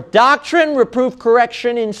profitable for doctrine, reproof,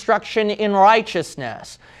 correction, instruction in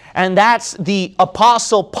righteousness. And that's the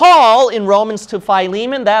Apostle Paul in Romans to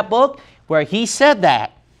Philemon, that book, where he said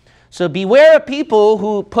that. So beware of people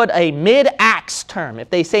who put a mid-acts term. If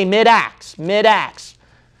they say mid-acts,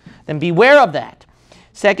 then beware of that.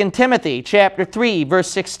 2 Timothy chapter 3, verse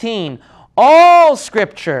 16. All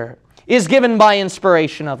Scripture is given by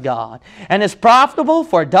inspiration of God, and is profitable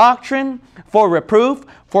for doctrine, for reproof,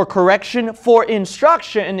 for correction, for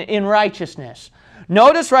instruction in righteousness.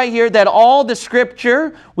 Notice right here that all the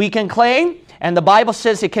Scripture, we can claim, And the Bible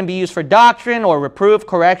says it can be used for doctrine or reproof,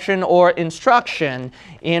 correction, or instruction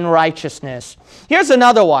in righteousness. Here's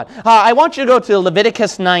another one. I want you to go to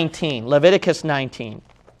Leviticus 19. Leviticus 19.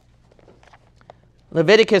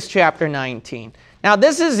 Leviticus chapter 19. Now,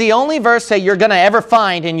 this is the only verse that you're going to ever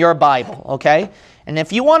find in your Bible, okay? And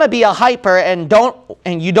if you want to be a hyper and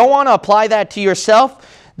you don't want to apply that to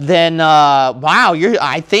yourself, then wow,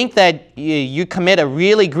 I think that you commit a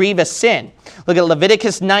really grievous sin. Look at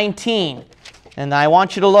Leviticus 19, and I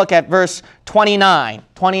want you to look at verse 29.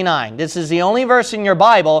 29. This is the only verse in your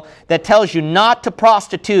Bible that tells you not to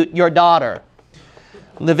prostitute your daughter.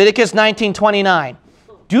 Leviticus 19:29.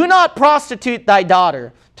 Do not prostitute thy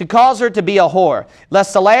daughter, to cause her to be a whore,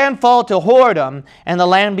 lest the land fall to whoredom, and the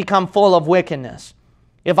land become full of wickedness.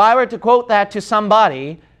 If I were to quote that to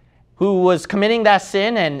somebody who was committing that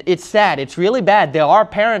sin, and it's sad, it's really bad. There are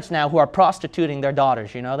parents now who are prostituting their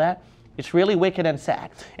daughters, you know that? It's really wicked and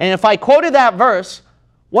sad. And if I quoted that verse,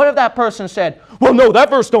 what if that person said, well, no, that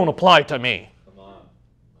verse don't apply to me? Come on.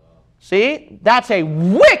 See? That's a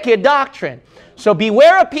wicked doctrine. So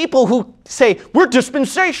beware of people who say, we're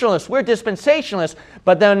dispensationalists,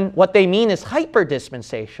 but then what they mean is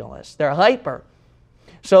hyper-dispensationalists. They're hyper.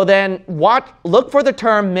 So then look for the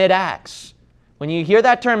term mid-acts. When you hear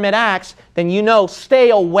that term mid-acts, then you know, stay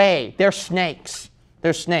away. They're snakes.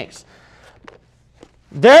 They're snakes.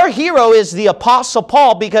 Their hero is the Apostle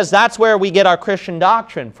Paul because that's where we get our Christian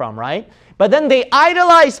doctrine from, right? But then they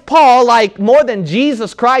idolize Paul like more than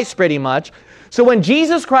Jesus Christ pretty much. So when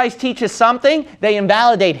Jesus Christ teaches something, they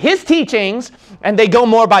invalidate his teachings and they go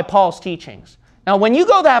more by Paul's teachings. Now when you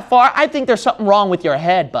go that far, I think there's something wrong with your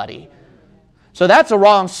head, buddy. So that's a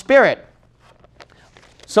wrong spirit.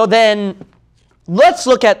 So then let's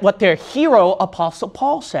look at what their hero, Apostle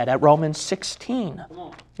Paul, said at Romans 16.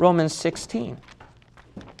 Romans 16.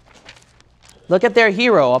 Look at their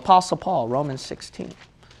hero, Apostle Paul, Romans 16.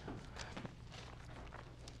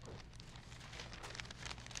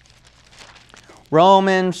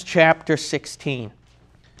 Romans chapter 16.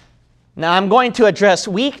 Now I'm going to address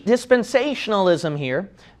weak dispensationalism here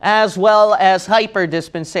as well as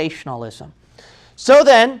hyper-dispensationalism. So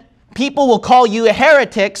then, people will call you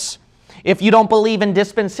heretics if you don't believe in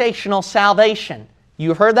dispensational salvation.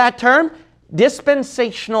 You heard that term?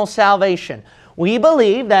 Dispensational salvation. We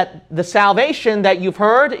believe that the salvation that you've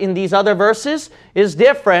heard in these other verses is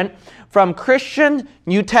different from Christian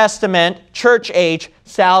New Testament church age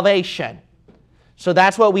salvation. So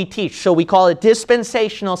that's what we teach. So we call it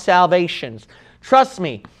dispensational salvations. Trust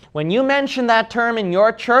me, when you mention that term in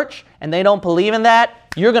your church and they don't believe in that,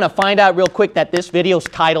 you're going to find out real quick that this video's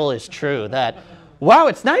title is true. That, wow,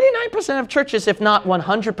 it's 99% of churches, if not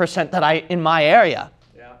 100% in my area.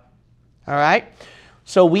 Yeah. All right?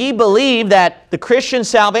 So we believe that the Christian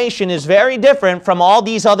salvation is very different from all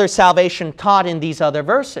these other salvation taught in these other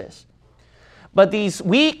verses. But these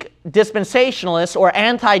weak dispensationalists or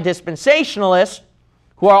anti-dispensationalists,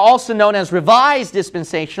 who are also known as revised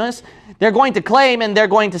dispensationalists, they're going to claim and they're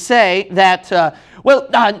going to say that,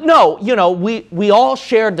 no, you know, we all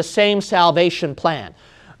shared the same salvation plan.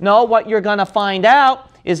 No, what you're going to find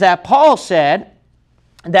out is that Paul said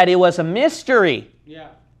that it was a mystery. Yeah.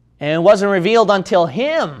 And it wasn't revealed until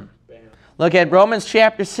him. Bam. Look at Romans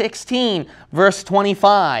chapter 16, verse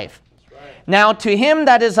 25. Now to him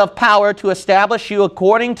that is of power to establish you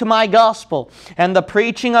according to my gospel and the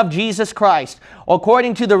preaching of Jesus Christ,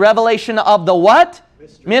 according to the revelation of the what?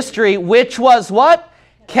 Mystery, which was what?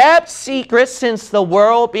 Kept secret since the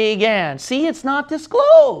world began. See, it's not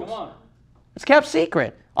disclosed. Come on. It's kept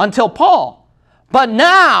secret until Paul. But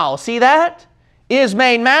now, see that? Is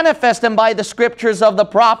made manifest and by the scriptures of the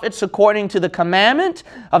prophets according to the commandment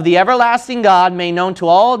of the everlasting God made known to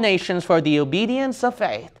all nations for the obedience of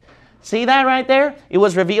faith. See that right there? It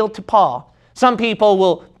was revealed to Paul. Some people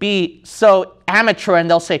will be so amateur and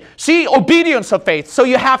they'll say, see, obedience of faith, so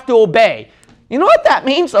you have to obey. You know what that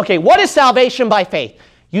means? Okay, what is salvation by faith?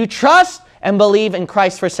 You trust and believe in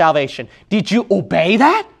Christ for salvation. Did you obey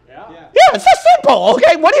that? Yeah, it's just simple,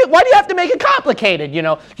 okay? Why do you have to make it complicated, you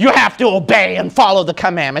know? You have to obey and follow the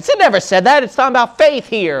commandments. It never said that. It's talking about faith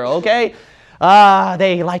here, okay?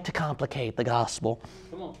 They like to complicate the gospel.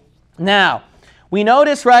 Come on. Now, we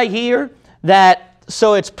notice right here that,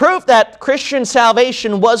 so it's proof that Christian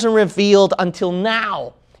salvation wasn't revealed until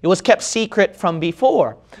now. It was kept secret from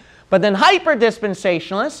before. But then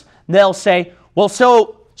hyper-dispensationalists, they'll say, well,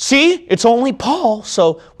 so, see, it's only Paul,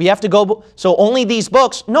 so we have to go, so only these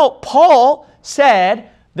books. No, Paul said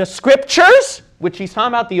the scriptures, which he's talking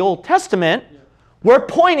about the Old Testament, were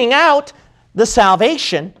pointing out the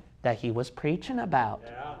salvation that he was preaching about.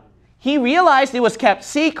 Yeah. He realized it was kept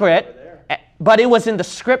secret. But it was in the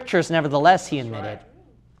scriptures, nevertheless, he admitted.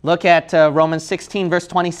 Look at Romans 16, verse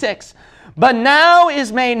 26. But now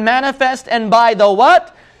is made manifest, and by the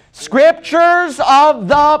what? Scriptures of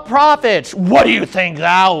the prophets. What do you think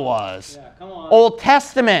that was? Yeah, come on. Old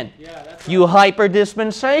Testament. Yeah, that's You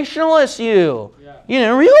hyper-dispensationalists, you. Yeah. You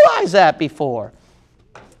didn't realize that before.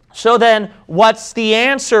 So then, what's the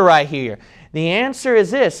answer right here? The answer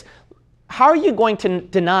is this. How are you going to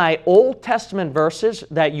deny Old Testament verses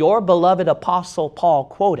that your beloved Apostle Paul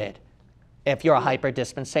quoted if you're a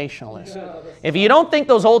hyper-dispensationalist? If you don't think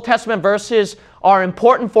those Old Testament verses are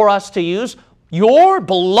important for us to use, your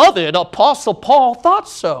beloved Apostle Paul thought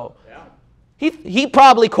so. He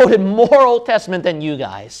probably quoted more Old Testament than you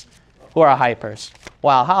guys who are hypers.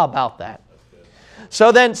 Wow, how about that?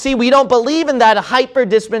 So then, see, we don't believe in that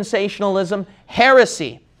hyper-dispensationalism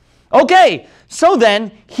heresy. Okay, so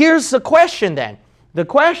then, here's the question then. The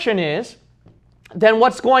question is, then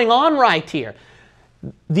what's going on right here?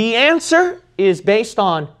 The answer is based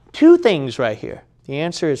on two things right here. The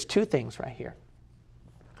answer is two things right here.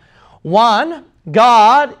 One,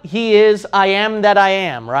 God, He is I am that I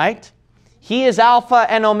am, right? He is Alpha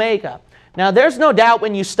and Omega. Now, there's no doubt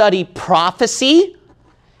when you study prophecy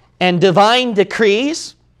and divine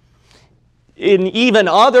decrees in even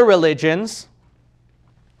other religions,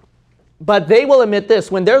 but they will admit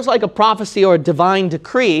this. When there's like a prophecy or a divine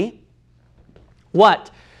decree, what?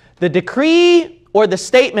 The decree or the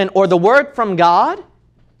statement or the word from God,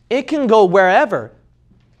 it can go wherever.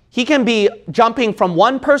 He can be jumping from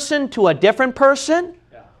one person to a different person,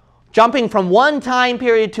 jumping from one time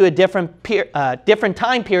period to a different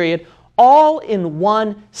time period, all in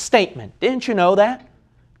one statement. Didn't you know that?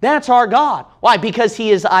 That's our God. Why? Because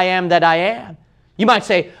He is I am that I am. You might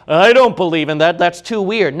say, I don't believe in that. That's too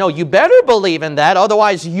weird. No, you better believe in that.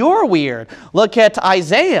 Otherwise, you're weird. Look at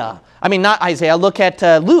Isaiah. I mean, not Isaiah. Look at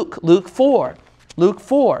Luke. Luke 4. Luke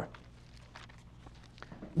 4.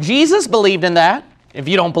 Jesus believed in that. If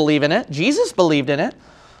you don't believe in it, Jesus believed in it.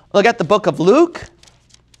 Look at the book of Luke,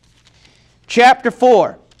 chapter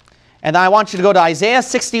 4. And I want you to go to Isaiah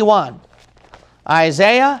 61.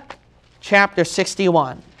 Isaiah chapter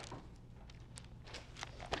 61.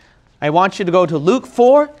 I want you to go to Luke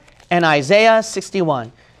 4 and Isaiah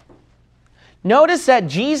 61. Notice that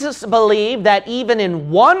Jesus believed that even in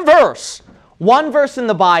one verse in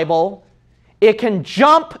the Bible, it can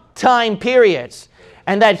jump time periods.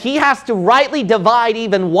 And that He has to rightly divide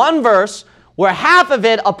even one verse where half of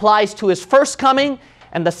it applies to His first coming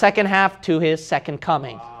and the second half to His second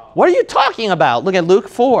coming. Wow. What are you talking about? Look at Luke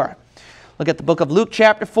 4. Look at the book of Luke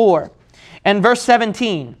chapter 4 and verse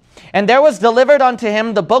 17. And there was delivered unto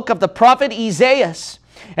him the book of the prophet Isaiah.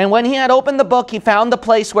 And when he had opened the book, he found the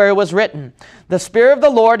place where it was written, The Spirit of the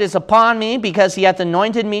Lord is upon me, because He hath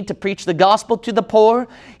anointed me to preach the gospel to the poor.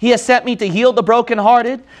 He has sent me to heal the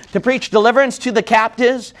brokenhearted, to preach deliverance to the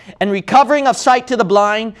captives, and recovering of sight to the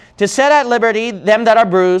blind, to set at liberty them that are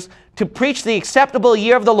bruised, to preach the acceptable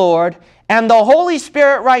year of the Lord. And the Holy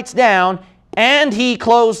Spirit writes down, and He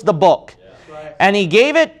closed the book. Right. And He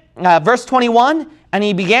gave it, verse 21, and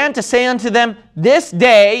He began to say unto them, This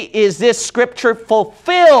day is this scripture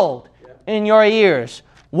fulfilled in your ears.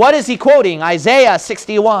 What is He quoting? Isaiah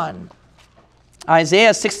 61.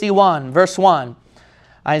 Isaiah 61, verse 1.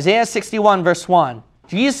 Isaiah 61, verse 1.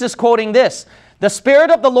 Jesus is quoting this. The Spirit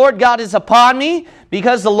of the Lord God is upon me,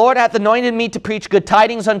 because the Lord hath anointed me to preach good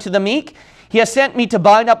tidings unto the meek. He has sent me to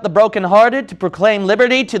bind up the brokenhearted, to proclaim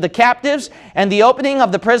liberty to the captives, and the opening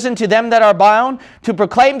of the prison to them that are bound, to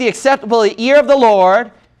proclaim the acceptable year of the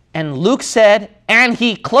Lord. And Luke said, and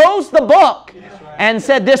He closed the book and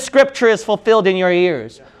said, this scripture is fulfilled in your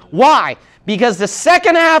ears. Why? Because the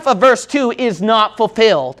second half of verse 2 is not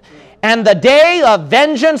fulfilled. And the day of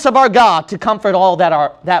vengeance of our God to comfort all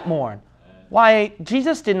that mourn. Why?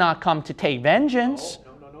 Jesus did not come to take vengeance.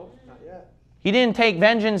 No, not yet. He didn't take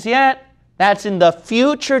vengeance yet. That's in the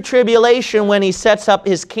future tribulation when He sets up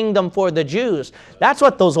His kingdom for the Jews. That's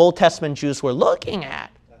what those Old Testament Jews were looking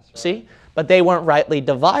at. Right. See? But they weren't rightly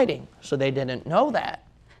dividing, so they didn't know that.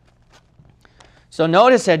 So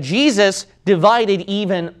notice that Jesus divided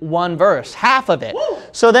even one verse, half of it. Woo!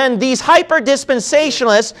 So then these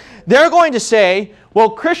hyper-dispensationalists, they're going to say, well,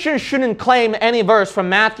 Christians shouldn't claim any verse from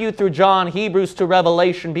Matthew through John, Hebrews to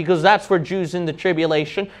Revelation, because that's for Jews in the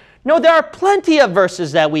tribulation. No, there are plenty of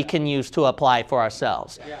verses that we can use to apply for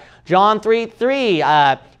ourselves. Yeah. John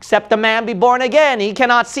 3:3, except a man be born again, he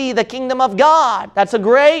cannot see the kingdom of God. That's a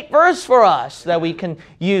great verse for us that we can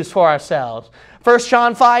use for ourselves. 1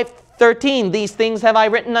 John 5:3, 13, these things have I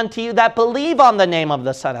written unto you that believe on the name of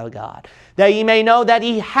the Son of God, that ye may know that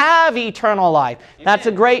ye have eternal life. Amen. That's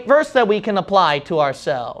a great verse that we can apply to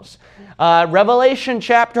ourselves. Revelation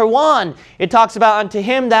chapter 1, it talks about unto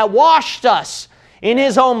him that washed us in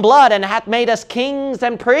his own blood and hath made us kings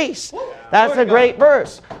and priests. That's a great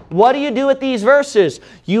verse. What do you do with these verses?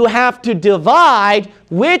 You have to divide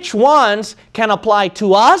which ones can apply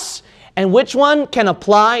to us and which one can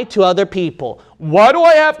apply to other people. Why do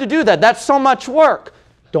I have to do that? That's so much work.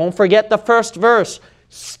 Don't forget the first verse.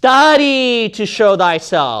 Study to show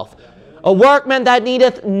thyself a workman that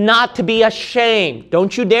needeth not to be ashamed.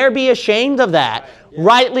 Don't you dare be ashamed of that.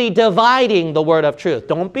 Rightly dividing the word of truth.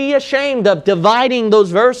 Don't be ashamed of dividing those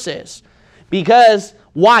verses. Because,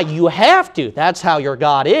 why? You have to. That's how your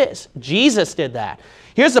God is. Jesus did that.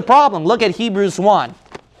 Here's the problem. Look at Hebrews 1.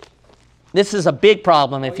 This is a big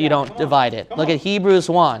problem if you don't divide it. Look at Hebrews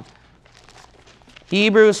 1.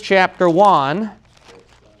 Hebrews chapter 1.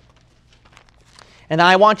 And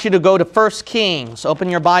I want you to go to 1 Kings. Open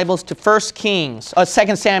your Bibles to 1 Kings.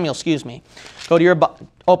 2 Samuel, excuse me. Go to your...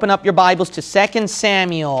 Open up your Bibles to 2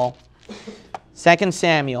 Samuel. 2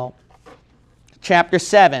 Samuel. Chapter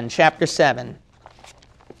 7. Chapter 7.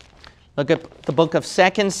 Look at the book of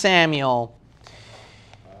 2 Samuel.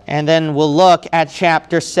 And then we'll look at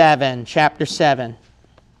chapter 7. Chapter 7.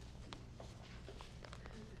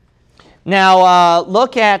 Now,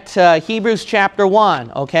 look at Hebrews chapter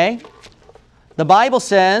 1, okay? The Bible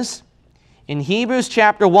says in Hebrews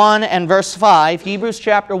chapter 1 and verse 5, Hebrews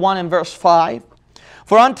chapter 1 and verse 5,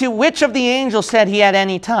 for unto which of the angels said he at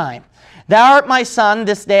any time, Thou art my son,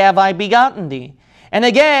 this day have I begotten thee. And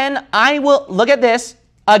again, I will, look at this,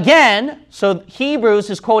 again, so Hebrews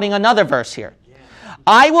is quoting another verse here.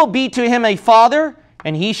 I will be to him a father,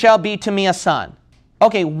 and he shall be to me a son.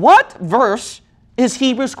 Okay, what verse is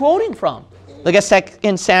Hebrews quoting from? Look at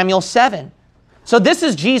 2 Samuel 7. So this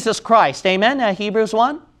is Jesus Christ, amen, Hebrews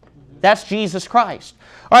 1? That's Jesus Christ.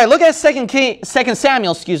 All right, look at 2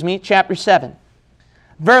 Samuel, chapter 7.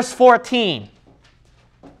 Verse 14.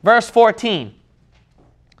 Verse 14.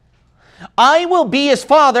 I will be his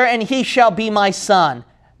father, and he shall be my son.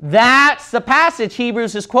 That's the passage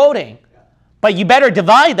Hebrews is quoting. But you better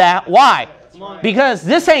divide that. Why? Because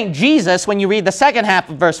this ain't Jesus when you read the second half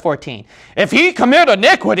of verse 14. If he commit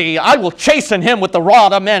iniquity, I will chasten him with the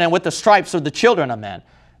rod of men and with the stripes of the children of men.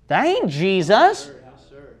 That ain't Jesus.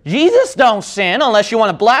 Jesus don't sin unless you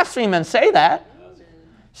want to blaspheme and say that.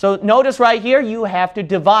 So notice right here, you have to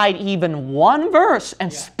divide even one verse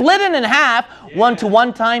and split it in half, one to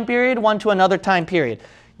one time period, one to another time period.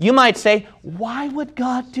 You might say, why would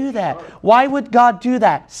God do that? Why would God do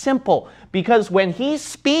that? Simple. Because when he's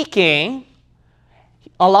speaking,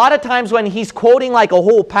 a lot of times when he's quoting like a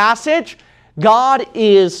whole passage, God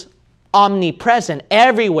is omnipresent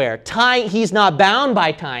everywhere. Time, he's not bound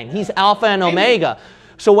by time. He's Alpha and Omega.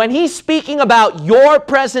 So when he's speaking about your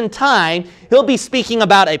present time, he'll be speaking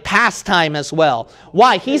about a past time as well.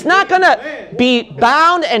 Why? He's not going to be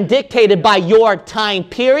bound and dictated by your time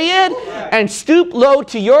period and stoop low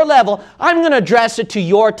to your level. I'm going to address it to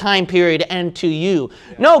your time period and to you.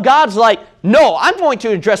 No, God's like, no, I'm going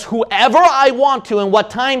to address whoever I want to in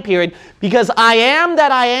what time period because I am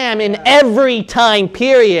that I am in every time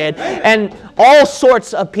period and all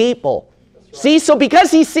sorts of people. See, so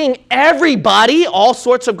because he's seeing everybody, all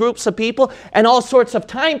sorts of groups of people, and all sorts of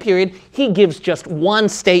time period, he gives just one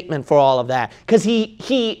statement for all of that. Because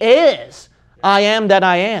he is, I am that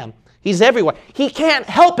I am. He's everywhere. He can't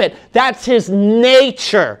help it. That's his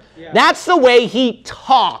nature. Yeah. That's the way he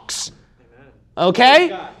talks.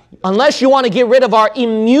 Okay? Unless you want to get rid of our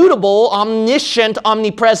immutable, omniscient,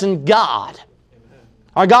 omnipresent God.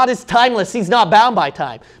 Our God is timeless. He's not bound by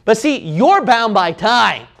time. But see, you're bound by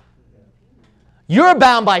time. You're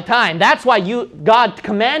bound by time. That's why God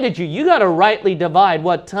commanded you. You got to rightly divide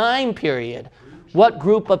what time period, what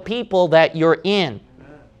group of people that you're in.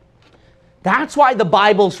 That's why the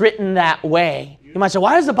Bible's written that way. You might say,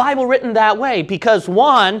 why is the Bible written that way? Because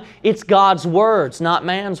one, it's God's words, not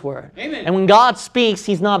man's word. Amen. And when God speaks,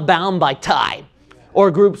 he's not bound by time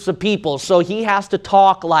or groups of people. So he has to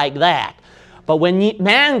talk like that. But when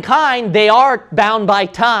mankind, they are bound by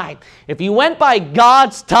time. If you went by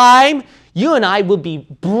God's time, you and I will be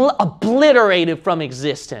obliterated from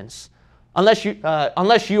existence. Unless you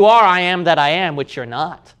are I am that I am, which you're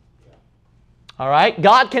not. All right?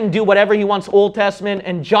 God can do whatever he wants Old Testament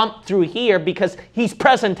and jump through here because he's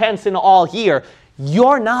present tense in all here.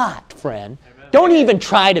 You're not, friend. Amen. Don't even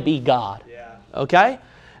try to be God. Yeah. Okay?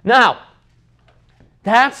 Now,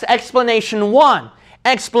 that's explanation one.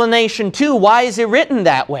 Explanation two, why is it written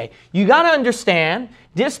that way? You got to understand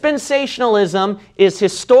Dispensationalism is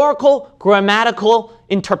historical grammatical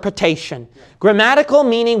interpretation. Grammatical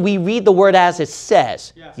meaning we read the word as it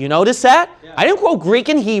says. You notice that? I didn't quote Greek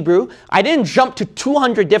and Hebrew. I didn't jump to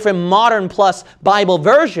 200 different modern plus Bible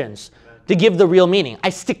versions to give the real meaning. I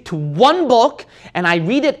stick to one book and I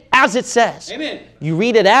read it as it says. Amen. You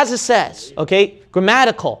read it as it says. Okay?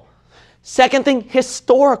 Grammatical. Second thing,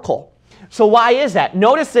 historical. So why is that?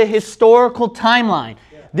 Notice the historical timeline.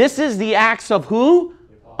 This is the Acts of who?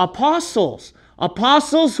 Apostles.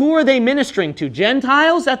 Apostles, who are they ministering to?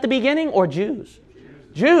 Gentiles at the beginning or Jews?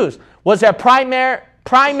 Jews. Was their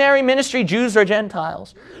primary ministry Jews or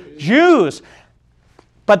Gentiles? Jews.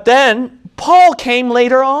 But then Paul came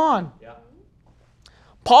later on.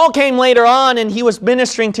 Paul came later on and he was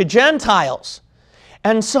ministering to Gentiles.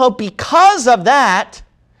 And so because of that,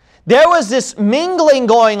 there was this mingling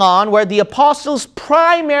going on where the apostles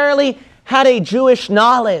primarily had a Jewish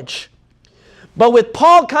knowledge. But with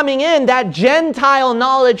Paul coming in, that Gentile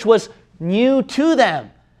knowledge was new to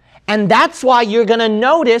them. And that's why you're going to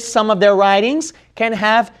notice some of their writings can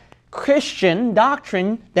have Christian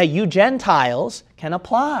doctrine that you Gentiles can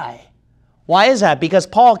apply. Why is that? Because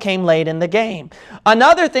Paul came late in the game.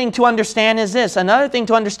 Another thing to understand is this. Another thing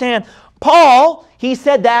to understand, Paul, he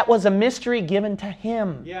said that was a mystery given to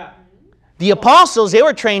him. The apostles, they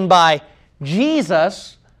were trained by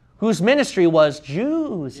Jesus, whose ministry was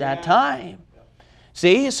Jews at time.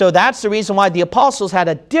 See, so that's the reason why the apostles had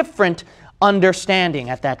a different understanding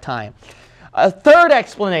at that time. A third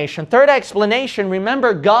explanation,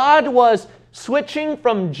 remember, God was switching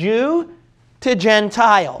from Jew to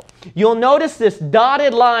Gentile. You'll notice this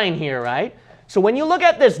dotted line here, right? So when you look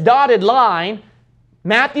at this dotted line,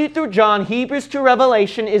 Matthew through John, Hebrews to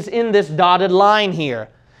Revelation is in this dotted line here,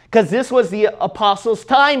 because this was the apostles'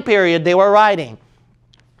 time period they were writing.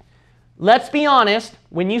 Let's be honest,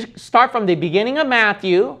 when you start from the beginning of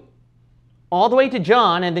Matthew all the way to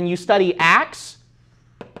John, and then you study Acts,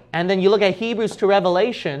 and then you look at Hebrews to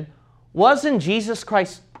Revelation, wasn't Jesus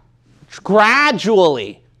Christ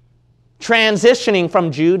gradually transitioning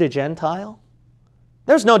from Jew to Gentile?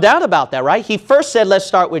 There's no doubt about that, right? He first said, let's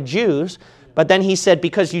start with Jews, but then he said,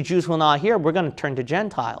 because you Jews will not hear, we're going to turn to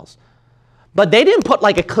Gentiles. But they didn't put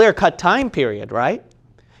like a clear-cut time period, right?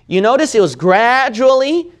 You notice it was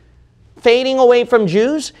gradually fading away from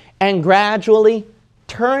Jews and gradually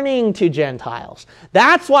turning to Gentiles.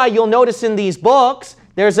 That's why you'll notice in these books,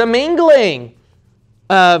 there's a mingling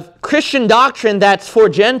of Christian doctrine that's for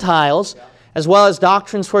Gentiles as well as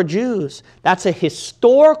doctrines for Jews. That's a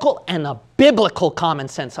historical and a biblical common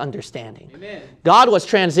sense understanding. Amen. God was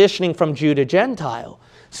transitioning from Jew to Gentile.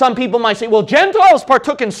 Some people might say, well, Gentiles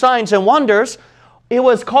partook in signs and wonders. It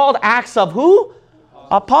was called Acts of who?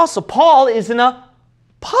 Apostle. Paul is an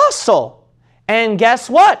apostle. And guess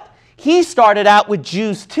what? He started out with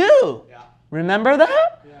Jews too. Remember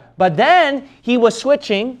that? But then he was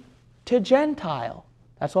switching to Gentile.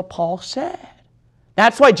 That's what Paul said.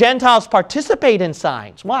 That's why Gentiles participate in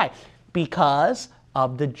signs. Why? Because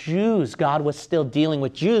of the Jews. God was still dealing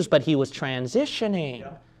with Jews, but he was transitioning.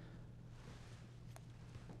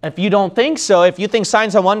 If you don't think so, if you think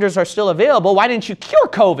signs and wonders are still available, why didn't you cure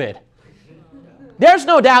COVID? There's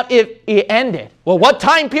no doubt it ended. Well, what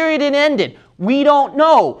time period it ended? We don't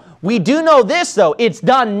know. We do know this, though. It's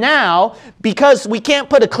done now because we can't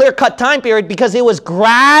put a clear-cut time period because it was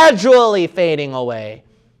gradually fading away.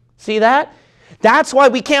 See that? That's why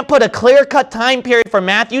we can't put a clear-cut time period for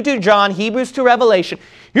Matthew to John, Hebrews to Revelation.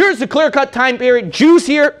 Here's the clear-cut time period. Jews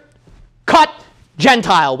here, cut,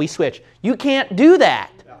 Gentile, we switch. You can't do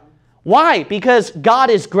that. Why? Because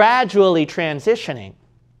God is gradually transitioning.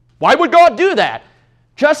 Why would God do that?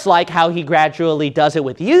 Just like how he gradually does it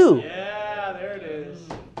with you. Yeah, there it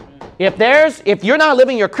is. If you're not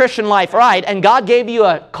living your Christian life right and God gave you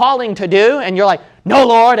a calling to do and you're like, no,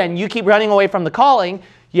 Lord, and you keep running away from the calling,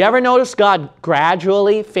 you ever notice God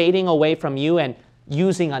gradually fading away from you and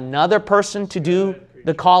using another person to do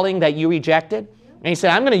the calling that you rejected? And he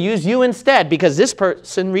said, I'm going to use you instead because this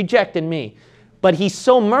person rejected me. But he's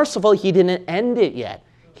so merciful, he didn't end it yet.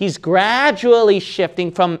 He's gradually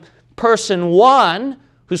shifting from person one,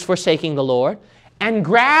 who's forsaking the Lord, and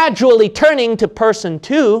gradually turning to person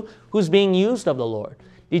two, who's being used of the Lord.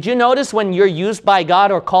 Did you notice when you're used by God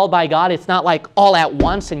or called by God, it's not like all at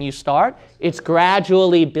once and you start. It's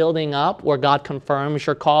gradually building up where God confirms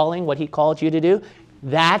your calling, what he called you to do.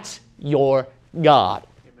 That's your God.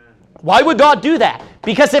 Why would God do that?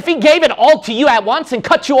 Because if he gave it all to you at once and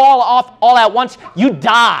cut you all off all at once, you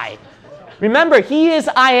die. Remember, he is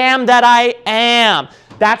I am that I am.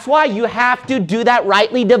 That's why you have to do that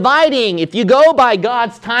rightly dividing. If you go by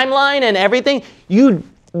God's timeline and everything, you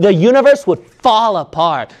the universe would fall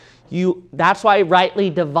apart. That's why rightly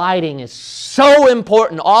dividing is so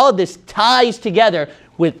important. All of this ties together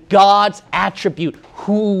with God's attribute,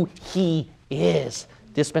 who He is.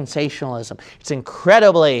 Dispensationalism. It's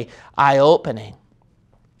incredibly eye-opening.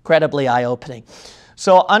 Incredibly eye-opening.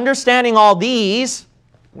 So understanding all these,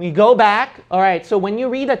 we go back. All right, so when you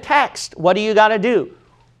read a text, what do you got to do?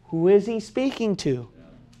 Who is he speaking to?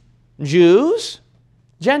 Jews,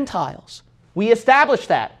 Gentiles. We established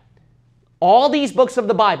that. All these books of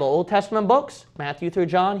the Bible, Old Testament books, Matthew through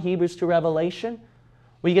John, Hebrews to Revelation,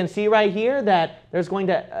 we can see right here that it's going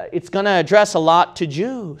to address a lot to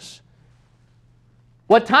Jews.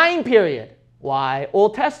 What time period? Why,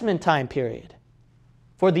 Old Testament time period.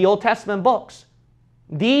 For the Old Testament books.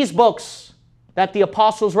 These books that the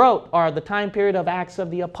apostles wrote are the time period of Acts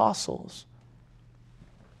of the Apostles.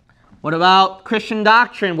 What about Christian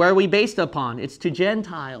doctrine? Where are we based upon? It's to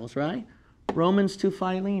Gentiles, right? Romans to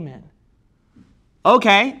Philemon.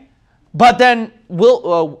 Okay, but then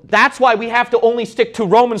that's why we have to only stick to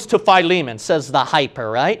Romans to Philemon, says the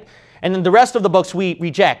hyper, right? And then the rest of the books we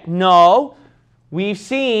reject. No, we've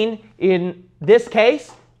seen in this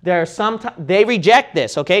case, they reject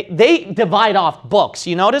this, okay? They divide off books.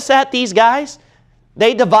 You notice that, these guys?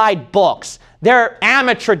 They divide books. They're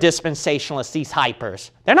amateur dispensationalists, these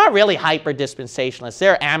hypers. They're not really hyper dispensationalists.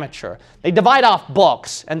 They're amateur. They divide off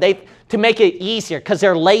books and to make it easier because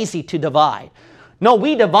they're lazy to divide. No,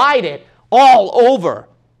 we divide it all over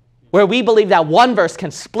where we believe that one verse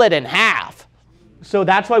can split in half. So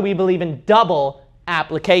that's why we believe in double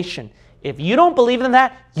application. If you don't believe in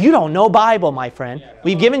that, you don't know Bible, my friend.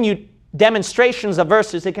 We've given you demonstrations of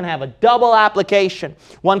verses that can have a double application.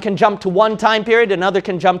 One can jump to one time period, another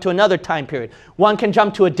can jump to another time period. One can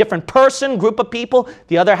jump to a different person, group of people.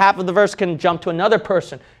 The other half of the verse can jump to another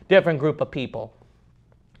person, different group of people.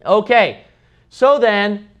 Okay, so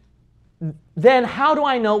then how do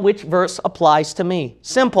I know which verse applies to me?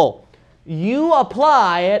 Simple. You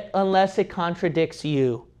apply it unless it contradicts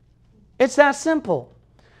you. It's that simple.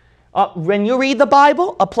 When you read the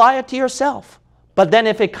Bible, apply it to yourself. But then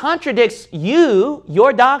if it contradicts you,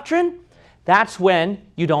 your doctrine, that's when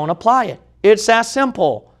you don't apply it. It's that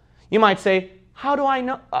simple. You might say, how do I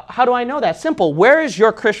know that? Simple. Where is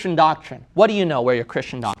your Christian doctrine? What do you know where your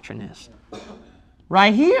Christian doctrine is?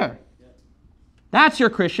 Right here. That's your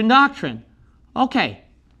Christian doctrine. Okay.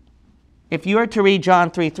 If you were to read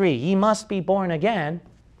John 3:3, ye must be born again,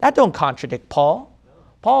 that don't contradict Paul.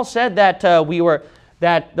 Paul said that we were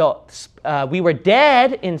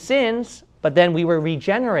dead in sins, but then we were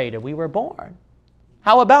regenerated. We were born.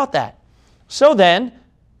 How about that? So then,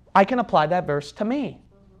 I can apply that verse to me.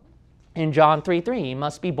 In John 3:3, you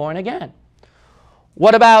must be born again.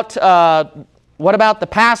 What about the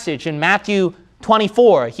passage in Matthew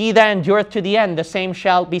 24? He that endureth to the end, the same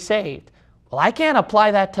shall be saved. Well, I can't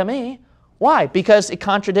apply that to me. Why? Because it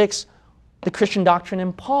contradicts the Christian doctrine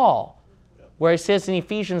in Paul, where it says in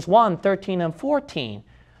Ephesians 1:13 and 14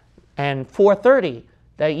 and 4:30,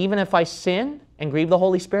 that even if I sin and grieve the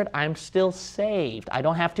Holy Spirit, I'm still saved. I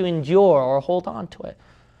don't have to endure or hold on to it.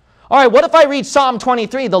 All right, what if I read Psalm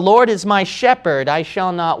 23? The Lord is my shepherd, I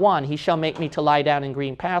shall not want. He shall make me to lie down in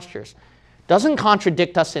green pastures. Doesn't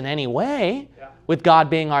contradict us in any way with God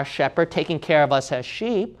being our shepherd, taking care of us as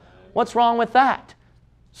sheep. What's wrong with that?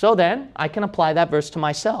 So then, I can apply that verse to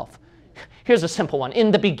myself. Here's a simple one.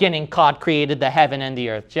 In the beginning, God created the heaven and the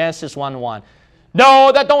earth. Genesis 1:1.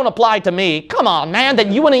 No, that don't apply to me. Come on, man, that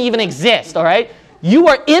you wouldn't even exist, all right? You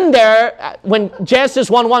were in there when Genesis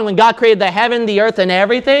 1:1, when God created the heaven, the earth, and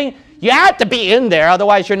everything. You had to be in there,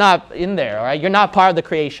 otherwise you're not in there, all right? You're not part of the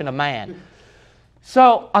creation of man.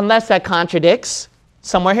 So, unless that contradicts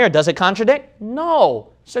somewhere here, does it contradict? No.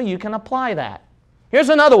 So you can apply that. Here's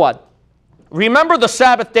another one. Remember the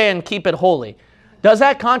Sabbath day and keep it holy. Does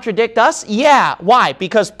that contradict us? Yeah. Why?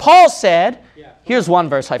 Because Paul said, here's one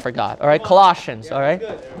verse I forgot, all right? Colossians, all right?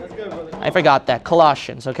 That's good, brother. I forgot that.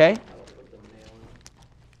 Colossians, okay?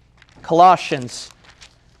 Colossians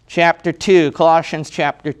chapter 2. Colossians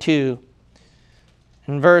chapter 2.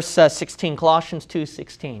 And verse 16. Colossians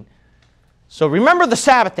 2:16. So remember the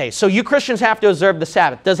Sabbath day. So you Christians have to observe the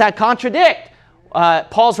Sabbath. Does that contradict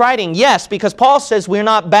Paul's writing? Yes, because Paul says we're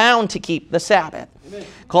not bound to keep the Sabbath. Amen.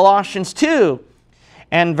 Colossians 2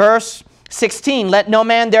 and verse 16. Let no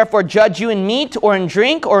man therefore judge you in meat or in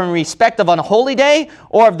drink or in respect of an holy day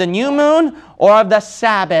or of the new moon or of the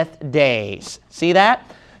Sabbath days. See that?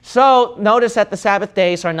 So notice that the Sabbath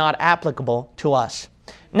days are not applicable to us.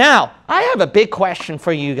 Now, I have a big question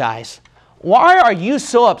for you guys. Why are you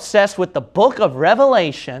so obsessed with the book of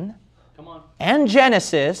Revelation and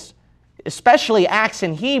Genesis, especially Acts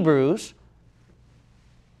and Hebrews,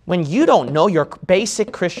 when you don't know your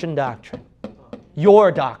basic Christian doctrine,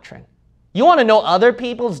 your doctrine. You want to know other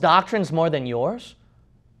people's doctrines more than yours?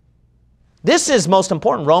 This is most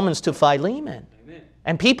important, Romans to Philemon. Amen.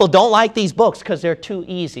 And people don't like these books because they're too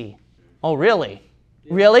easy. Oh, really?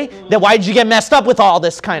 Really? Then why did you get messed up with all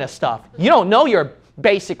this kind of stuff? You don't know your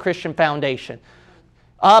basic Christian foundation.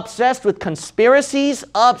 Obsessed with conspiracies,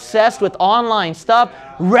 obsessed with online stuff,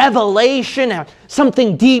 revelation,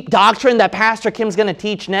 something deep doctrine that Pastor Kim's going to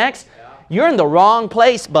teach next. You're in the wrong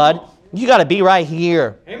place, bud. You got to be right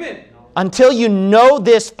here. Amen. Until you know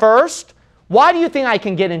this first. Why do you think I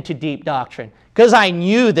can get into deep doctrine? Because I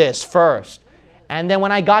knew this first. And then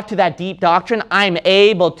when I got to that deep doctrine, I'm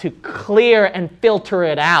able to clear and filter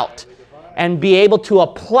it out and be able to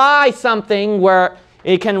apply something where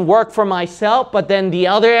it can work for myself, but then the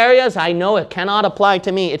other areas I know it cannot apply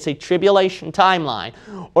to me. It's a tribulation timeline,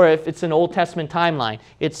 or if it's an Old Testament timeline,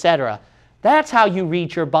 etc. That's how you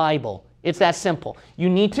read your Bible. It's that simple. You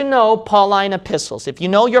need to know Pauline epistles. If you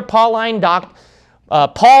know your Pauline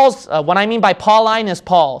what I mean by Pauline is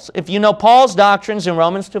Paul's. If you know Paul's doctrines in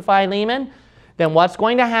Romans to Philemon, then what's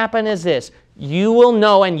going to happen is this. You will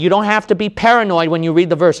know, and you don't have to be paranoid when you read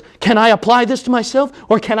the verse. Can I apply this to myself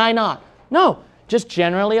or can I not? No. Just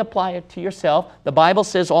generally apply it to yourself. The Bible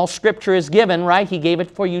says all Scripture is given, right? He gave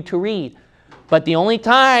it for you to read. But the only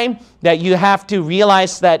time that you have to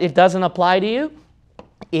realize that it doesn't apply to you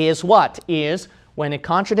is what? Is when it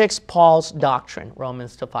contradicts Paul's doctrine,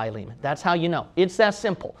 Romans to Philemon. That's how you know. It's that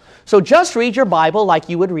simple. So just read your Bible like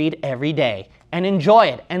you would read every day and enjoy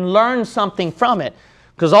it and learn something from it.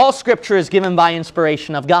 Because all Scripture is given by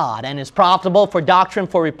inspiration of God and is profitable for doctrine,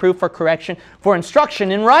 for reproof, for correction, for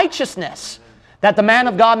instruction in righteousness, that the man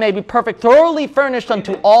of God may be perfect, thoroughly furnished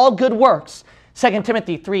unto all good works. 2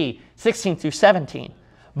 Timothy 3, 16 through 17.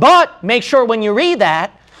 But make sure when you read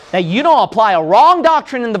that you don't apply a wrong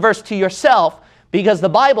doctrine in the verse to yourself, because the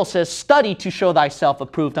Bible says, study to show thyself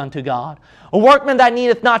approved unto God. A workman that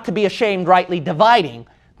needeth not to be ashamed, rightly dividing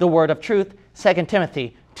the word of truth. 2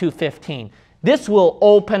 Timothy 2:15. This will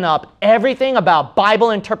open up everything about Bible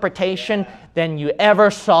interpretation than you ever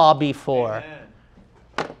saw before. Amen.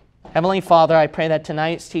 Heavenly Father, I pray that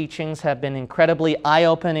tonight's teachings have been incredibly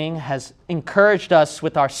eye-opening, has encouraged us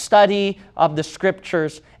with our study of the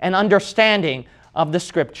Scriptures and understanding of the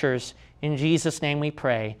Scriptures. In Jesus' name we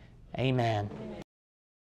pray. Amen.